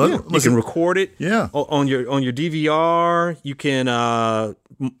 I mean, you can record it. Yeah. On your DVR. You can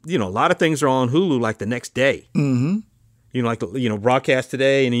you know, a lot of things are on Hulu like the next day. Mm-hmm. You know, like broadcast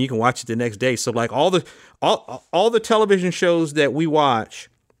today, and then you can watch it the next day. So like all the television shows that we watch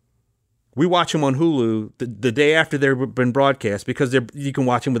them on Hulu the day after they've been broadcast because you can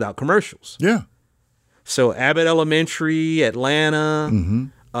watch them without commercials. Yeah. So Abbott Elementary, Atlanta,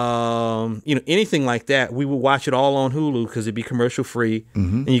 you know, anything like that, we would watch it all on Hulu because it'd be commercial free,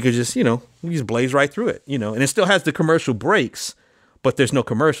 and you could just, you know, you just blaze right through it, you know, and it still has the commercial breaks, but there's no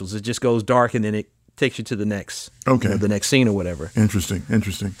commercials. It just goes dark and then it takes you to the next, the next scene or whatever. Interesting.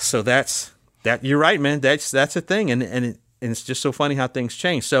 So that's that. You're right, man. That's a thing, and it's just so funny how things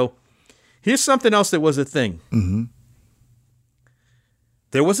change. So here's something else that was a thing.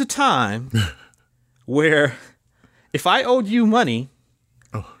 There was a time where if I owed you money,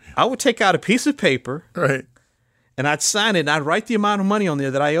 I would take out a piece of paper, right, and I'd sign it, and I'd write the amount of money on there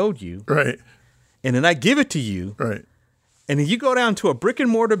that I owed you, right, and then I'd give it to you, right, and then you go down to a brick and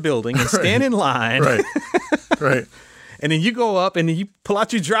mortar building and stand in line, right, and then you go up and then you pull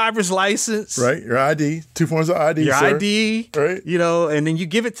out your driver's license, right, your ID, 2 forms of ID, your sir. ID, right, you know, and then you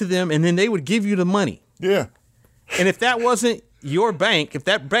give it to them, and then they would give you the money. Yeah, and if that wasn't your bank, if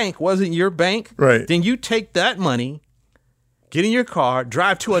that bank wasn't your bank, right, then you take that money, get in your car,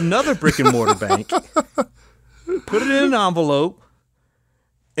 drive to another brick and mortar bank, put it in an envelope,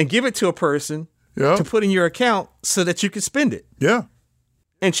 and give it to a person to put in your account so that you can spend it. Yeah.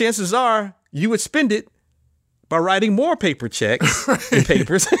 And chances are you would spend it by writing more paper checks and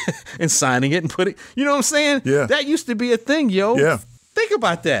papers and signing it and put it, you know what I'm saying? Yeah. That used to be a thing, yo. Yeah. Think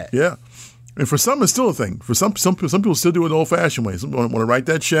about that. Yeah. And for some, it's still a thing. For some people still do it the old-fashioned way. Some want to write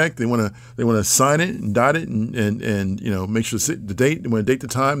that check. They want to sign it and dot it and you know, make sure the date. They want to date the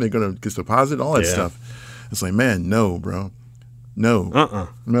time. They're going to get deposit, all that stuff. It's like, man, no, bro, no,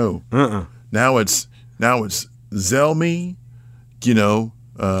 no. Now it's Zelle me, you know.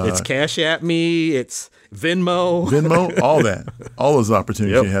 It's Cash App me. It's Venmo, all that, all those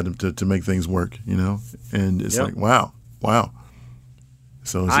opportunities you had to make things work, you know. And it's like, wow.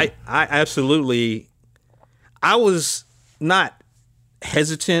 So I absolutely, I was not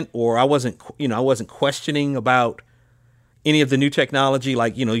hesitant, or I wasn't questioning about any of the new technology.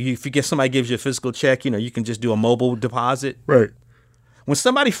 Like, you know, if you get somebody gives you a physical check, you know, you can just do a mobile deposit. Right. When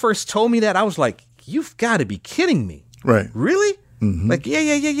somebody first told me that, I was like, you've got to be kidding me. Right. Really? Mm-hmm. Like, yeah.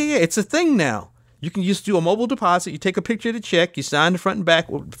 It's a thing now. You can just do a mobile deposit. You take a picture of the check. You sign the front and back,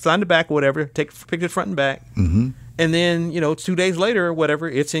 sign the back or whatever. Take a picture of the front and back. Mm-hmm. And then, 2 days later or whatever,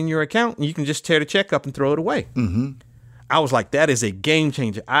 it's in your account. And you can just tear the check up and throw it away. Mm-hmm. I was like, that is a game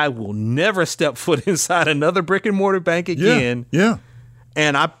changer. I will never step foot inside another brick and mortar bank again. Yeah.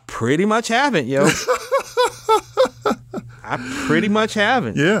 And I pretty much haven't, yo. I pretty much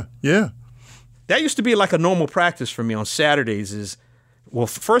haven't. Yeah. Yeah. That used to be like a normal practice for me on Saturdays is, well,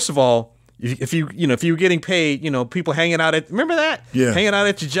 first of all, if you were getting paid, people hanging out remember that? Yeah. Hanging out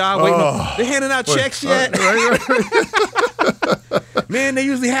at your job, waiting they handing out checks yet? Right. Man, they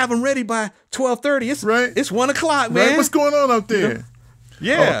usually have them ready by 12:30. It's 1 o'clock, man. Right. What's going on up there?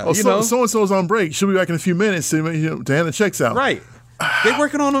 Yeah. So-and-so's on break. She'll be back in a few minutes to hand the checks out. Right. They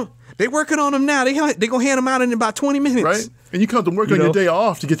working on them. They working on them now. They gonna hand them out in about 20 minutes. Right. And you come to work on your day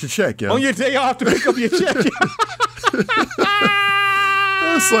off to get your check, yo. On your day off to pick up your check.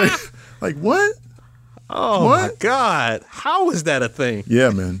 It's like what? Oh what? my God! How is that a thing? Yeah,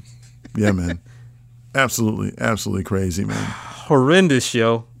 man. Absolutely crazy, man. Horrendous,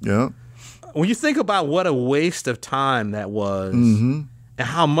 yo. Yeah. When you think about what a waste of time that was, and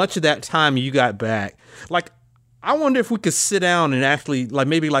how much of that time you got back, I wonder if we could sit down and actually,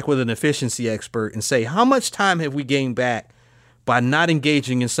 maybe with an efficiency expert and say, how much time have we gained back by not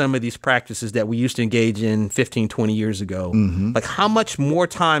engaging in some of these practices that we used to engage in 15, 20 years ago? Mm-hmm. How much more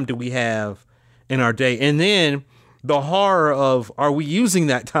time do we have in our day? And then the horror of, are we using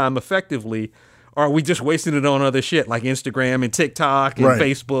that time effectively? Or are we just wasting it on other shit like Instagram and TikTok and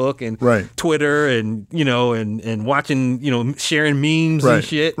Facebook and Twitter and, and watching, sharing memes and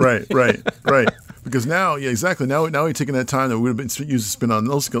shit? Right. Because now, exactly. Now we're taking that time that we would have been used to spend on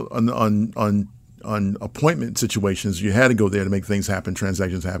those on appointment situations. You had to go there to make things happen,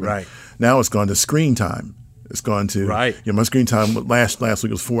 transactions happen. Right. Now it's gone to screen time. It's gone to my screen time last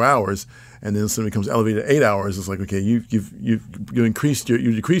week was 4 hours, and then suddenly becomes elevated to 8 hours. It's like, okay, you decreased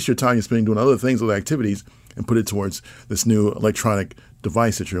your time you're spending doing other things, other activities, and put it towards this new electronic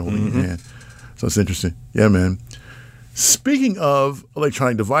device that you're holding in your hand. So it's interesting. Yeah, man. Speaking of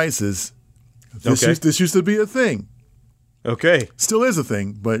electronic devices, this used to be a thing. Okay. Still is a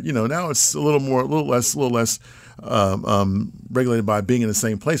thing, but now it's a little less regulated by being in the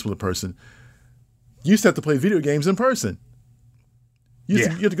same place with a person. You used to have to play video games in person. You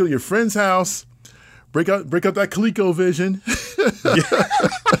have to go to your friend's house, break out that ColecoVision,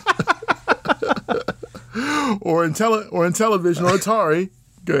 or Intellivision or Atari.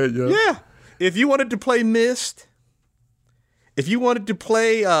 Go ahead, yo. Yeah. If you wanted to play Myst, if you wanted to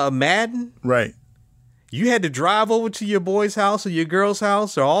play Madden, right, you had to drive over to your boy's house or your girl's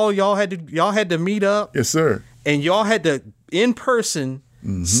house, or all y'all had to meet up. Yes, sir. And y'all had to in person.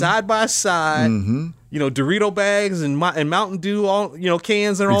 Side by side, Dorito bags and Mountain Dew, all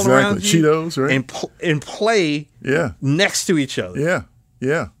cans are all around you. Cheetos, right? And play next to each other.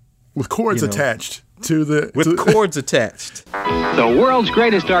 Yeah, with cords attached to the cords attached. The world's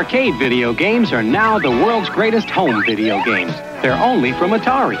greatest arcade video games are now the world's greatest home video games. They're only from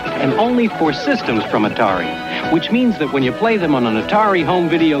Atari, and only for systems from Atari, which means that when you play them on an Atari home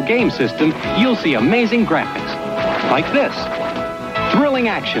video game system, you'll see amazing graphics, like this. Thrilling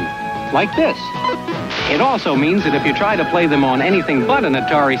action, like this. It also means that if you try to play them on anything but an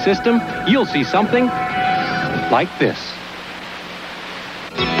Atari system, you'll see something like this.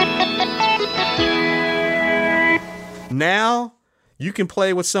 Now, you can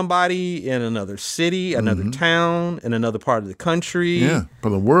play with somebody in another city, another town, in another part of the country. Yeah,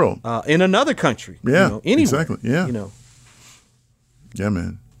 part of the world. In another country. Yeah, anywhere. Exactly, yeah. Yeah,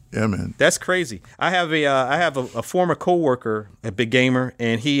 man. Yeah, man. That's crazy. I have a former coworker, a big gamer,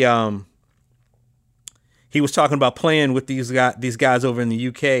 and he was talking about playing with these guys over in the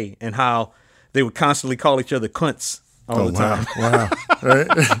UK and how they would constantly call each other cunts all the time. Wow.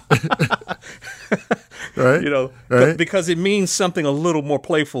 Right. Right. Because it means something a little more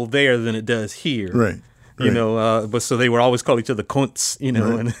playful there than it does here. Right. But so they would always call each other cunts,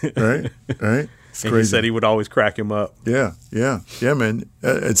 Right. It's and he said he would always crack him up. Yeah, man.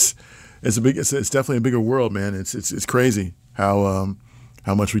 It's definitely a bigger world, man. It's crazy how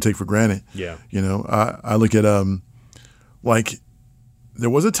much we take for granted. Yeah. I look at there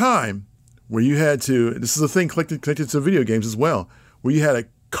was a time where you had to. This is a thing connected to video games as well, where you had a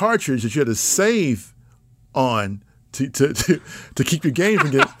cartridge that you had to save on to keep your game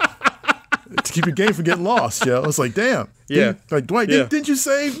from getting lost. Yeah, I was like, damn. Yeah. Dwight, didn't you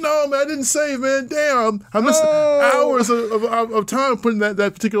save? No, man, I didn't save, man. Damn, I missed hours of time putting that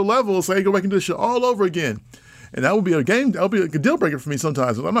particular level, so I go back and do this shit all over again. And that would be a deal breaker for me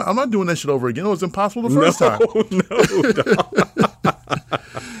sometimes. I'm not doing that shit over again. It was impossible the first time.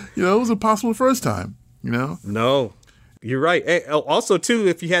 You know, it wasn't possible the first time. You know? No, you're right. Hey, also, too,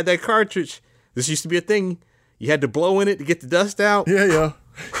 if you had that cartridge, this used to be a thing. You had to blow in it to get the dust out. Yeah.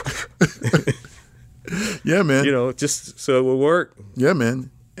 Yeah, man. You know, just so it would work. Yeah, man.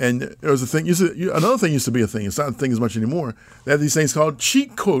 And there was a thing. Another thing used to be a thing. It's not a thing as much anymore. They have these things called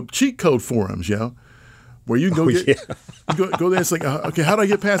cheat code forums. Where you can go go there. It's like, okay, how do I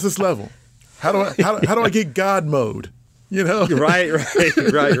get past this level? How do I get God mode? You know? Right.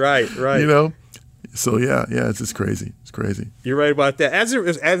 You know? So yeah, it's just crazy. It's crazy. You're right about that. As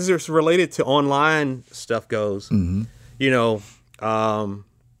it's related to online stuff goes, Mm-hmm.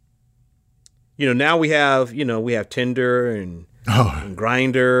 Now we have Tinder and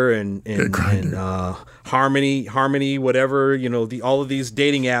Grindr and Harmony, whatever. You know, all of these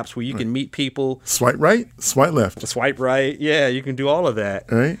dating apps where you can meet people. Swipe right, swipe left. Swipe right. Yeah, you can do all of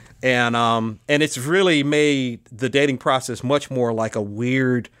that. Right. And it's really made the dating process much more like a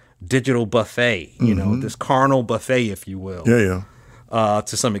weird digital buffet, you know, this carnal buffet, if you will. Yeah.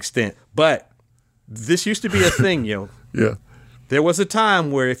 To some extent. But this used to be a thing, Yeah. There was a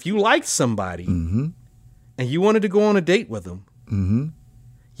time where if you liked somebody and you wanted to go on a date with them,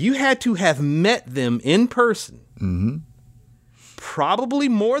 you had to have met them in person, probably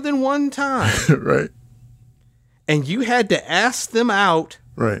more than one time. Right. And you had to ask them out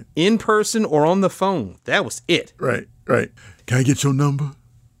in person or on the phone. That was it. Right. Can I get your number?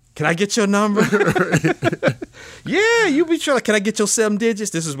 Can I get your number? Yeah, you be sure. Like, can I get your 7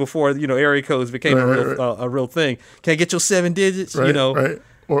 digits? This is before area codes became a real thing. Can I get your 7 digits? Right.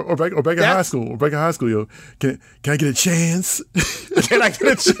 Or back in high school. Or back in high school, Can I get a chance? Can I get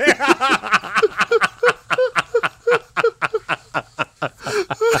a chance?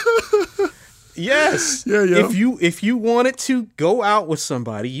 Yes. Yeah. If you wanted to go out with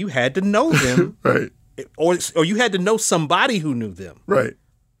somebody, you had to know them. Right. Or you had to know somebody who knew them. Right.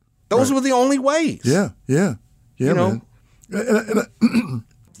 Those were the only ways. Yeah. You know, man.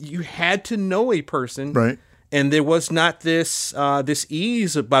 You had to know a person. Right. And there was not this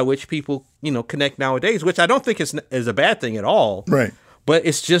ease by which people, connect nowadays, which I don't think is a bad thing at all. Right. But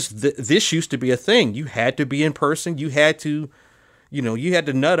it's just this used to be a thing. You had to be in person. You had to, you had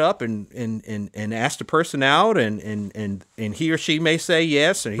to nut up and ask the person out, and he or she may say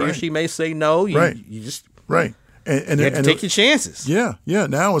yes, or he or she may say no. You just And you have to take your chances. Yeah.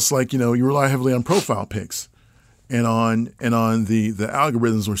 Now it's like, you rely heavily on profile pics and on the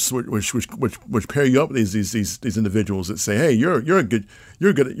algorithms which pair you up with these individuals that say, hey, you're a good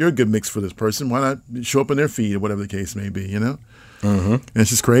mix for this person. Why not show up in their feed or whatever the case may be, And it's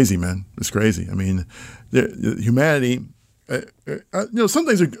just crazy, man. It's crazy. I mean, humanity. Some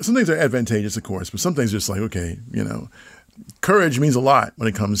things are advantageous, of course, but some things are just like, okay, courage means a lot when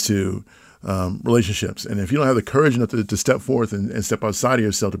it comes to relationships. And if you don't have the courage enough to step forth and step outside of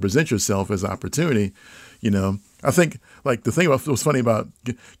yourself to present yourself as an opportunity, I think like the thing about what's funny about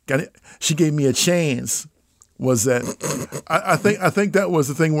she gave me a chance was that I think that was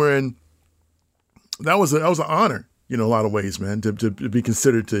the thing wherein that was an honor. A lot of ways, man, to be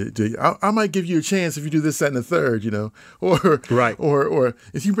considered to I might give you a chance if you do this, that, and the third, or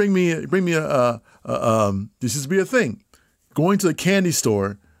if you bring me this used to be a thing, going to a candy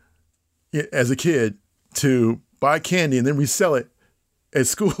store as a kid to buy candy and then resell it at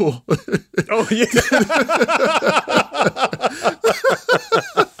school. Oh yeah.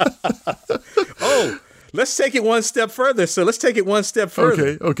 Oh, let's take it one step further.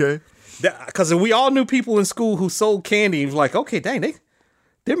 Okay. Because we all knew people in school who sold candy. And was like, okay, dang,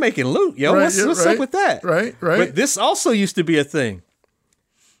 they're making loot, yo. What's up with that? Right. But this also used to be a thing.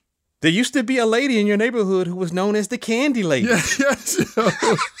 There used to be a lady in your neighborhood who was known as the Candy Lady. Yes.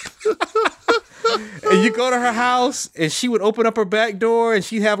 And you go to her house, and she would open up her back door, and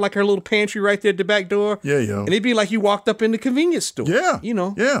she'd have like her little pantry right there at the back door. Yeah, yo. And it'd be like you walked up in the convenience store. Yeah.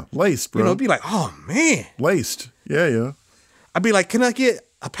 Yeah, laced, bro. It'd be like, oh, man. Laced. Yeah. I'd be like, can I get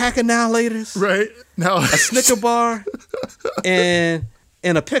a pack of Now Laters? Right. Now a Snicker bar and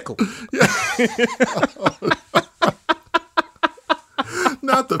a pickle. Yeah.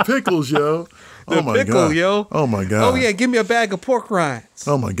 Not the pickles, yo. The pickle, God. Yo. Oh my God. Oh yeah, give me a bag of pork rinds.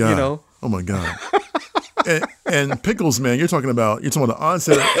 Oh my God. Oh my God. and pickles, man, you're talking about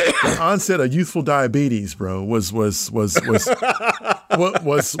the onset of youthful diabetes, bro. Was the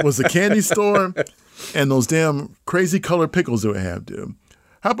candy store and those damn crazy colored pickles that we have, dude.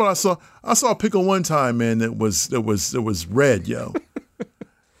 How about I saw a pickle one time, man, that was red, yo.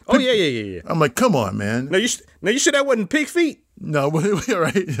 Oh yeah. I'm like, come on, man. Now you sure that wasn't pig feet? No,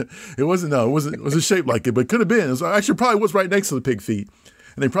 right. It wasn't. No, it wasn't shaped like it, but it could have been. It was, actually, probably was right next to the pig feet,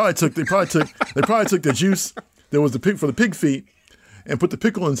 and they probably took the juice. There was the pig for the pig feet, and put the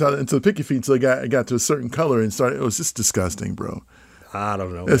pickle into the picky feed until it got to a certain color and started. It was just disgusting, bro. I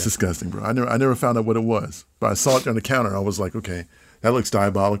don't know. It's disgusting, bro. I never found out what it was, but I saw it on the counter. I was like, okay, that looks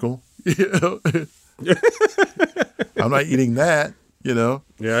diabolical. I'm not eating that.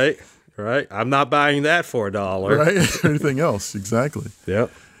 Right. I'm not buying that for $1. Right. Anything else? Exactly. Yep.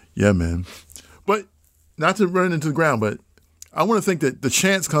 Yeah, man. But not to run into the ground, but I want to think that the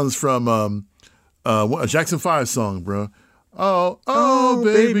chance comes from a Jackson 5 song, bro. Oh,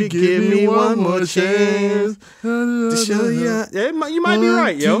 baby, give me one more chance to show you. You might be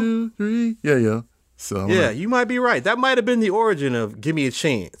right, yo. 1, 2, 3. Yeah. So you might be right. That might have been the origin of "Give Me a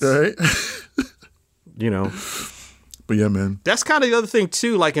Chance." Right. But yeah, man. That's kind of the other thing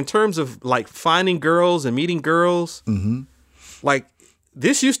too. Like in terms of like finding girls and meeting girls. Mm-hmm. Like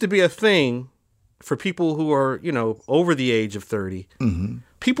this used to be a thing for people who are over the age of 30. Mm-hmm.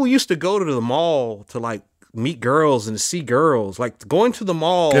 People used to go to the mall to like meet girls and see girls. Like going to the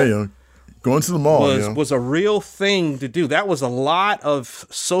mall. Yeah. Going to the mall was a real thing to do. That was a lot of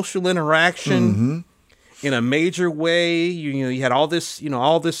social interaction in a major way. You had all this,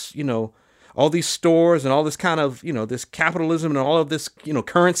 all these stores and all this kind of, this capitalism and all of this,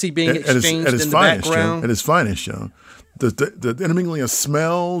 currency being exchanged in the background. At its finest, the intermingling of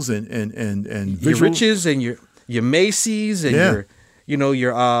smells and your Riches and your Macy's and your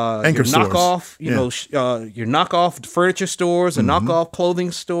knockoff, your knockoff furniture stores and knockoff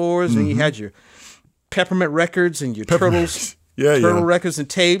clothing stores, and you had your Peppermint records and your Turtles, Turtle records and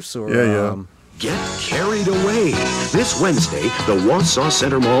tapes, or Get carried away. This Wednesday, the Wausau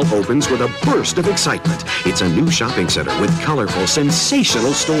Center Mall opens with a burst of excitement. It's a new shopping center with colorful,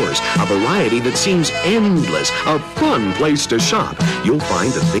 sensational stores, a variety that seems endless, a fun place to shop. You'll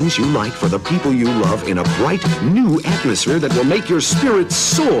find the things you like for the people you love in a bright, new atmosphere that will make your spirits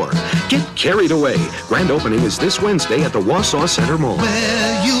soar. Get carried away. Grand opening is this Wednesday at the Wausau Center Mall.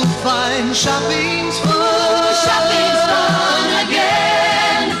 Where you'll find shopping's fun. Shopping's fun again.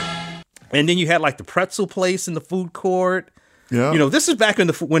 And then you had like the pretzel place in the food court. Yeah. This is back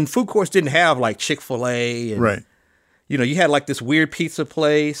when food courts didn't have like Chick-fil-A. And, right. You had like this weird pizza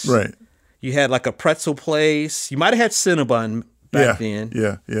place. Right. You had like a pretzel place. You might have had Cinnabon back then.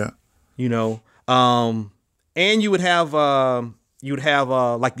 Yeah. And you would have like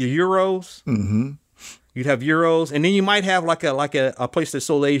the Euros. Mm-hmm. You'd have Euros, and then you might have like a place that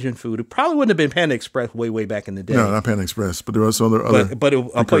sold Asian food. It probably wouldn't have been Panda Express way back in the day. No, not Panda Express, but there was other. But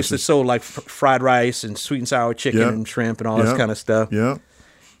a place that sold like fried rice and sweet and sour chicken and shrimp and all this kind of stuff. Yeah.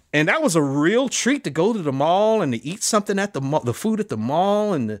 And that was a real treat to go to the mall and to eat something at the mall, the food at the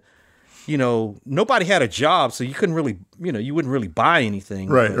mall, and nobody had a job, so you couldn't really, you wouldn't really buy anything.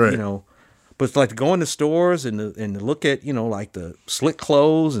 Right. But it's like to go in the stores and to look at, like the slick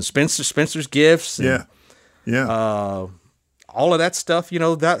clothes and Spencer's gifts. And, all of that stuff,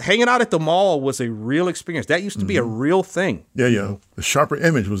 that hanging out at the mall was a real experience. That used to be a real thing. Yeah. The Sharper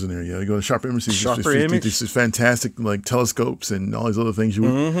Image was in there. Yeah, you go to Sharper Image. These fantastic like telescopes and all these other things you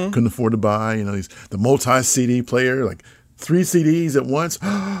couldn't afford to buy. The multi-CD player, like 3 CDs at once.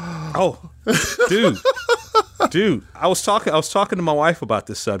 Oh, dude, I was talking to my wife about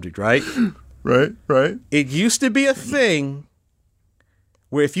this subject, right? Right. It used to be a thing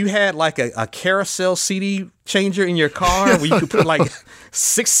where if you had like a carousel CD changer in your car where you could put like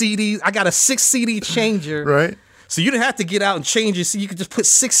 6 CDs, I got a 6 CD changer. Right. So you didn't have to get out and change it. So you could just put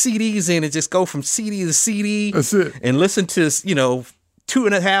 6 CDs in and just go from CD to CD. That's it. And listen to,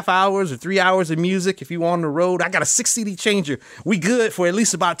 2.5 hours or 3 hours of music if you on the road. I got a 6 CD changer. We good for at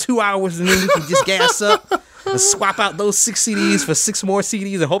least about 2 hours, and then we can just gas up and swap out those 6 CDs for 6 more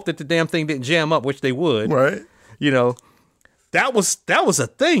CDs and hope that the damn thing didn't jam up, which they would. Right. That was a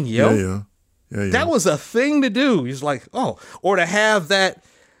thing, yo. Yeah. That was a thing to do. He's like, or to have that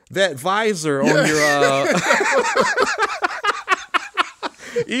visor on your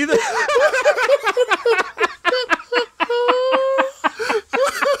either.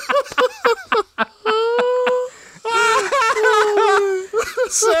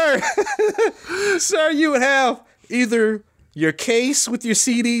 Sir, you would have either your case with your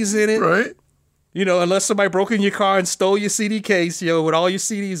CDs in it, right? Unless somebody broke in your car and stole your CD case, with all your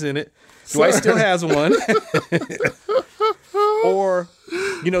CDs in it. Dwight still has one. Or,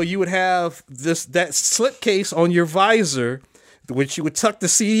 you would have that slip case on your visor, which you would tuck the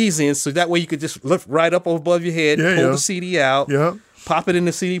CDs in, so that way you could just lift right up above your head, pull the CD out, pop it in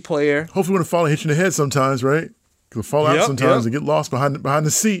the CD player. Hopefully when it fall and hit you in the head sometimes, right? It'll fall out sometimes and get lost behind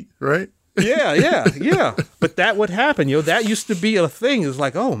the seat, right? Yeah. But that would happen, That used to be a thing. It was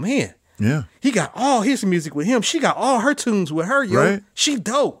like, oh, man. Yeah. He got all his music with him. She got all her tunes with her, yo. Right. She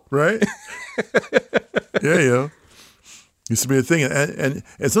dope. Right? Yeah. Used to be a thing, and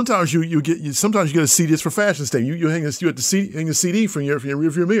sometimes you get a CD just for fashion statement. You hang a CD from your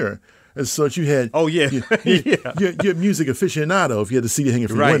rearview mirror, and so that you had you had music aficionado if you had the CD hanging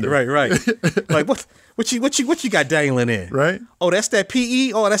from your window. Right. Like what you got dangling in? Right. Oh, that's that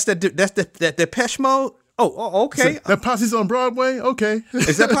PE. Oh, that's that Depeche Mode. Oh, okay. So that Posse's on Broadway. Okay.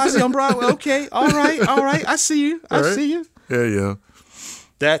 Is that Posse on Broadway? Okay. All right. I see you. See you. Yeah.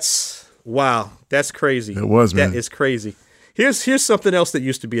 That's wow. That's crazy. It was, man. That is crazy. Here's something else that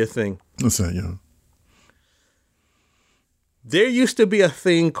used to be a thing. What's that, There used to be a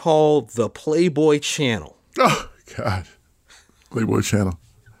thing called the Playboy Channel. Oh, God. Playboy Channel.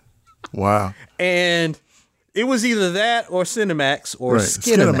 Wow. And it was either that or Cinemax or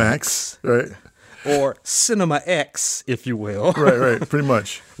Skinemax. Right. Or Cinema X, if you will. Right. Pretty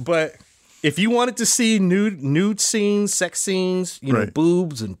much. But if you wanted to see nude scenes, sex scenes, know,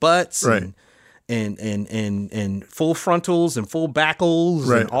 boobs and butts and full frontals and full backles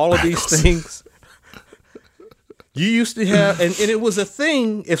and all of these things, you used to have, and it was a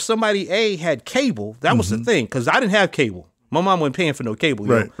thing if somebody had cable, that was the thing, because I didn't have cable. My mom wasn't paying for no cable.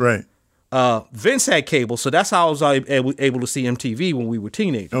 Right. Vince had cable, so that's how I was able to see MTV when we were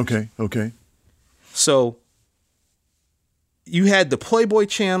teenagers. Okay. So you had the Playboy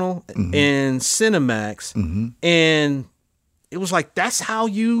Channel and Cinemax, and it was like that's how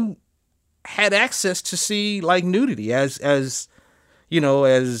you had access to see like nudity as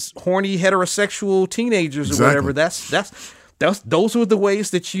horny heterosexual teenagers or whatever. Those were the ways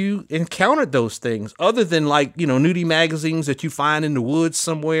that you encountered those things, other than like, nudie magazines that you find in the woods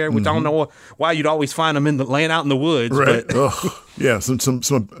somewhere, which I don't know why you'd always find them laying out in the woods. Right. But yeah. Some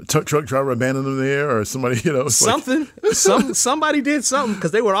truck driver abandoned them there, or somebody, something. Somebody did something,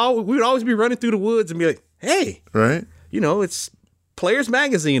 because we would always be running through the woods and be like, hey, right. It's Players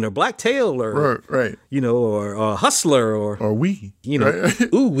Magazine or Black Tail or right. Or Hustler or We.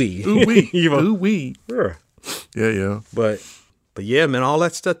 Right? Ooh wee. Ooh wee. Sure. Yeah. But yeah, man, all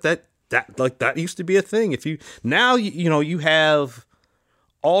that stuff that used to be a thing. If you have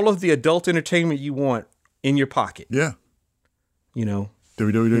all of the adult entertainment you want in your pocket. Yeah.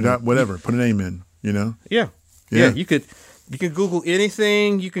 www. Whatever. Put a name in. Yeah. You can Google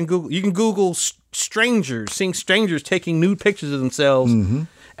anything. You can Google seeing strangers taking nude pictures of themselves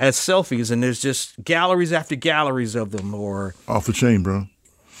as selfies, and there's just galleries after galleries of them. Or off the chain, bro.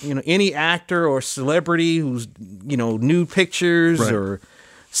 Any actor or celebrity who's, nude pictures or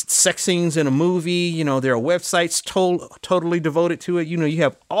sex scenes in a movie, there are websites totally devoted to it. You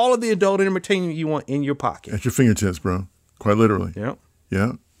have all of the adult entertainment you want in your pocket. At your fingertips, bro. Quite literally. Yeah.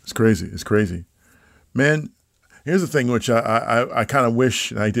 Yeah. It's crazy. Man, here's the thing which I kind of wish,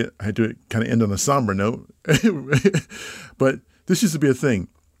 and I had to kind of end on a somber note, but this used to be a thing.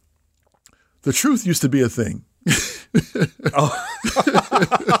 The truth used to be a thing.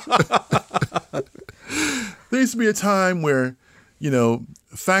 There used to be a time where,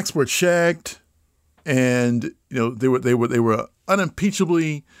 facts were checked, and they were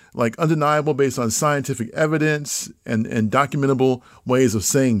unimpeachably undeniable based on scientific evidence and documentable ways of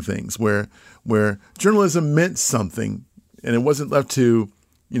saying things, where journalism meant something, and it wasn't left to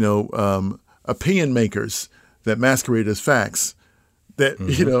opinion makers that masquerade as facts. That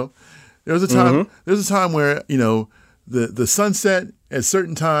there was a time. There was a time where the sunset at a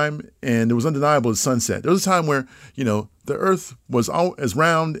certain time, and it was undeniable as sunset. There was a time where the Earth was as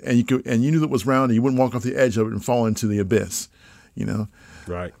round, and you knew that it was round, and you wouldn't walk off the edge of it and fall into the abyss.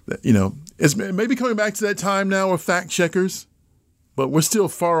 Right. It's maybe coming back to that time now of fact checkers, but we're still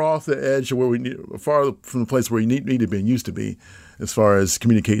far off the edge of far from the place where we need to be and used to be, as far as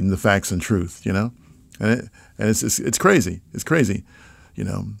communicating the facts and truth. And it's crazy. It's crazy.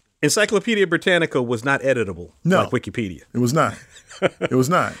 Encyclopedia Britannica was not editable like Wikipedia. It was not. It was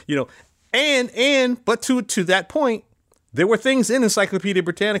not. But to that point, there were things in Encyclopedia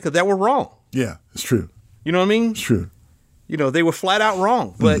Britannica that were wrong. Yeah, it's true. You know what I mean? It's true. They were flat out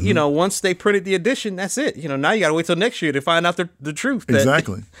wrong. But, once they printed the edition, that's it. Now you got to wait till next year to find out the truth.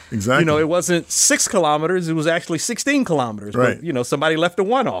 Exactly. It wasn't 6 kilometers. It was actually 16 kilometers. Right. But, somebody left a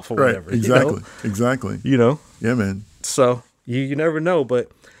 1 off or whatever. Exactly. Exactly. Yeah, man. So you never know.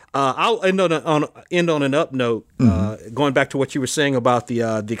 But I'll end on an up note, going back to what you were saying about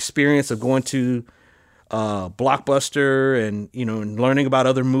the experience of going to Blockbuster and and learning about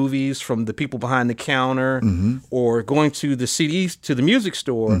other movies from the people behind the counter, or going to the CDs to the music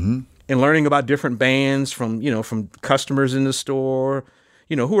store and learning about different bands from from customers in the store,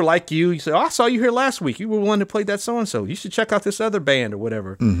 who are like you. You say, "Oh, I saw you here last week. You were the one that played that so and so. You should check out this other band or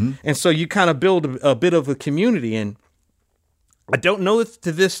whatever." And so you kind of build a bit of a community. And I don't know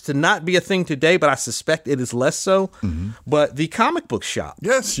this to not be a thing today, but I suspect it is less so. But the comic book shop.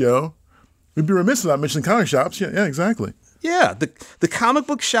 Yes, yo. We'd be remiss without mentioning comic shops. Yeah, exactly. Yeah, the comic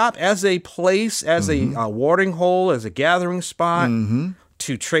book shop as a place, as a watering hole, as a gathering spot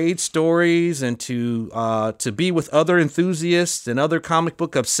to trade stories and to be with other enthusiasts and other comic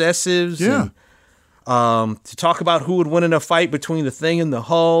book obsessives. Yeah. And, to talk about who would win in a fight between the Thing and the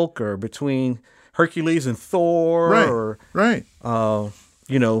Hulk, or between Hercules and Thor, right.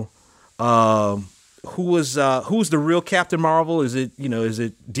 Who's the real Captain Marvel? Is it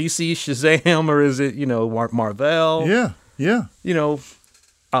DC Shazam, or is it Marvel? Yeah.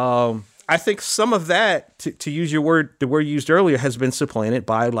 I think some of that, to use the word you used earlier, has been supplanted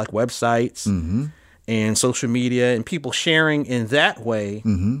by like websites and social media and people sharing in that way.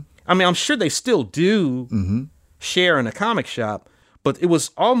 I mean, I'm sure they still do share in a comic shop, but it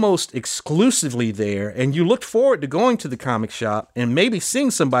was almost exclusively there. And you looked forward to going to the comic shop and maybe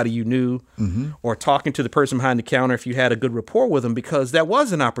seeing somebody you knew or talking to the person behind the counter if you had a good rapport with them, because that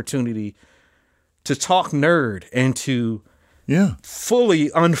was an opportunity to talk nerd and to fully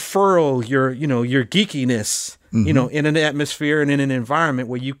unfurl your geekiness, in an atmosphere and in an environment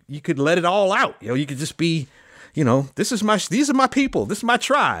where you could let it all out. You could just be, these are my people. This is my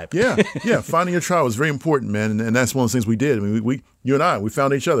tribe. Yeah. Finding your tribe was very important, man. And that's one of the things we did. I mean, you and I, we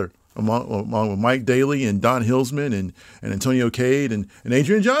found each other along with Mike Daly and Don Hillsman and Antonio Cade and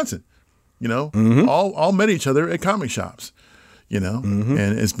Adrian Johnson, all met each other at comic shops,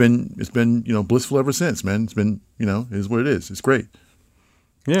 and it's been, blissful ever since, man. It's been, it is what it is. It's great.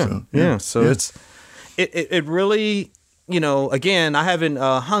 Yeah. So it really, again, I haven't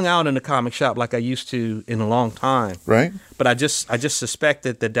hung out in a comic shop like I used to in a long time. Right. But I just suspect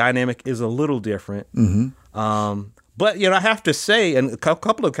that the dynamic is a little different. But, I have to say, in a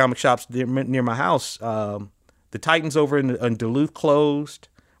couple of comic shops near my house, the Titans over in Duluth closed,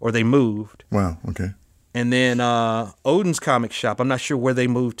 or they moved. Wow. Okay. And then Odin's comic shop, I'm not sure where they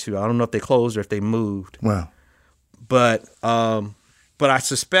moved to. I don't know if they closed or if they moved. Wow. But I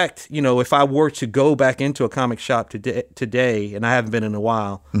suspect, if I were to go back into a comic shop today, and I haven't been in a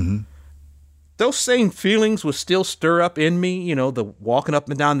while, those same feelings would still stir up in me. The walking up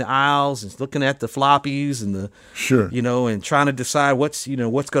and down the aisles and looking at the floppies and and trying to decide what's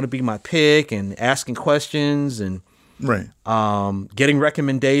going to be my pick, and asking questions and getting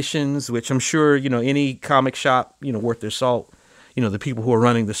recommendations, which I'm sure any comic shop worth their salt. The people who are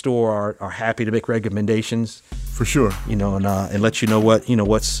running the store are happy to make recommendations. For sure. And let you know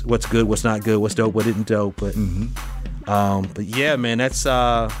what's good, what's not good, what's dope, what isn't dope. But yeah, man, that's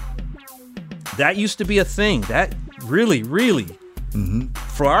that used to be a thing. That really,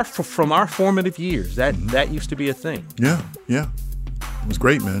 from our formative years, that used to be a thing. Yeah. It was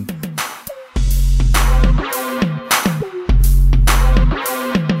great, man.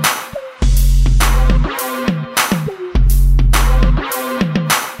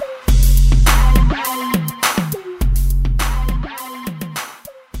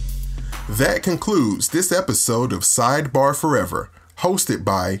 That concludes this episode of Sidebar Forever, hosted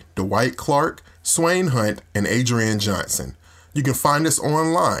by Dwight Clark, Swain Hunt, and Adrian Johnson. You can find us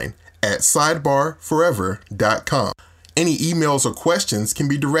online at sidebarforever.com. Any emails or questions can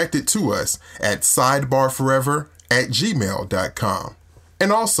be directed to us at sidebarforever@gmail.com.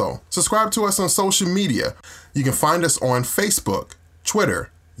 And also, subscribe to us on social media. You can find us on Facebook,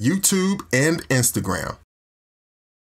 Twitter, YouTube, and Instagram.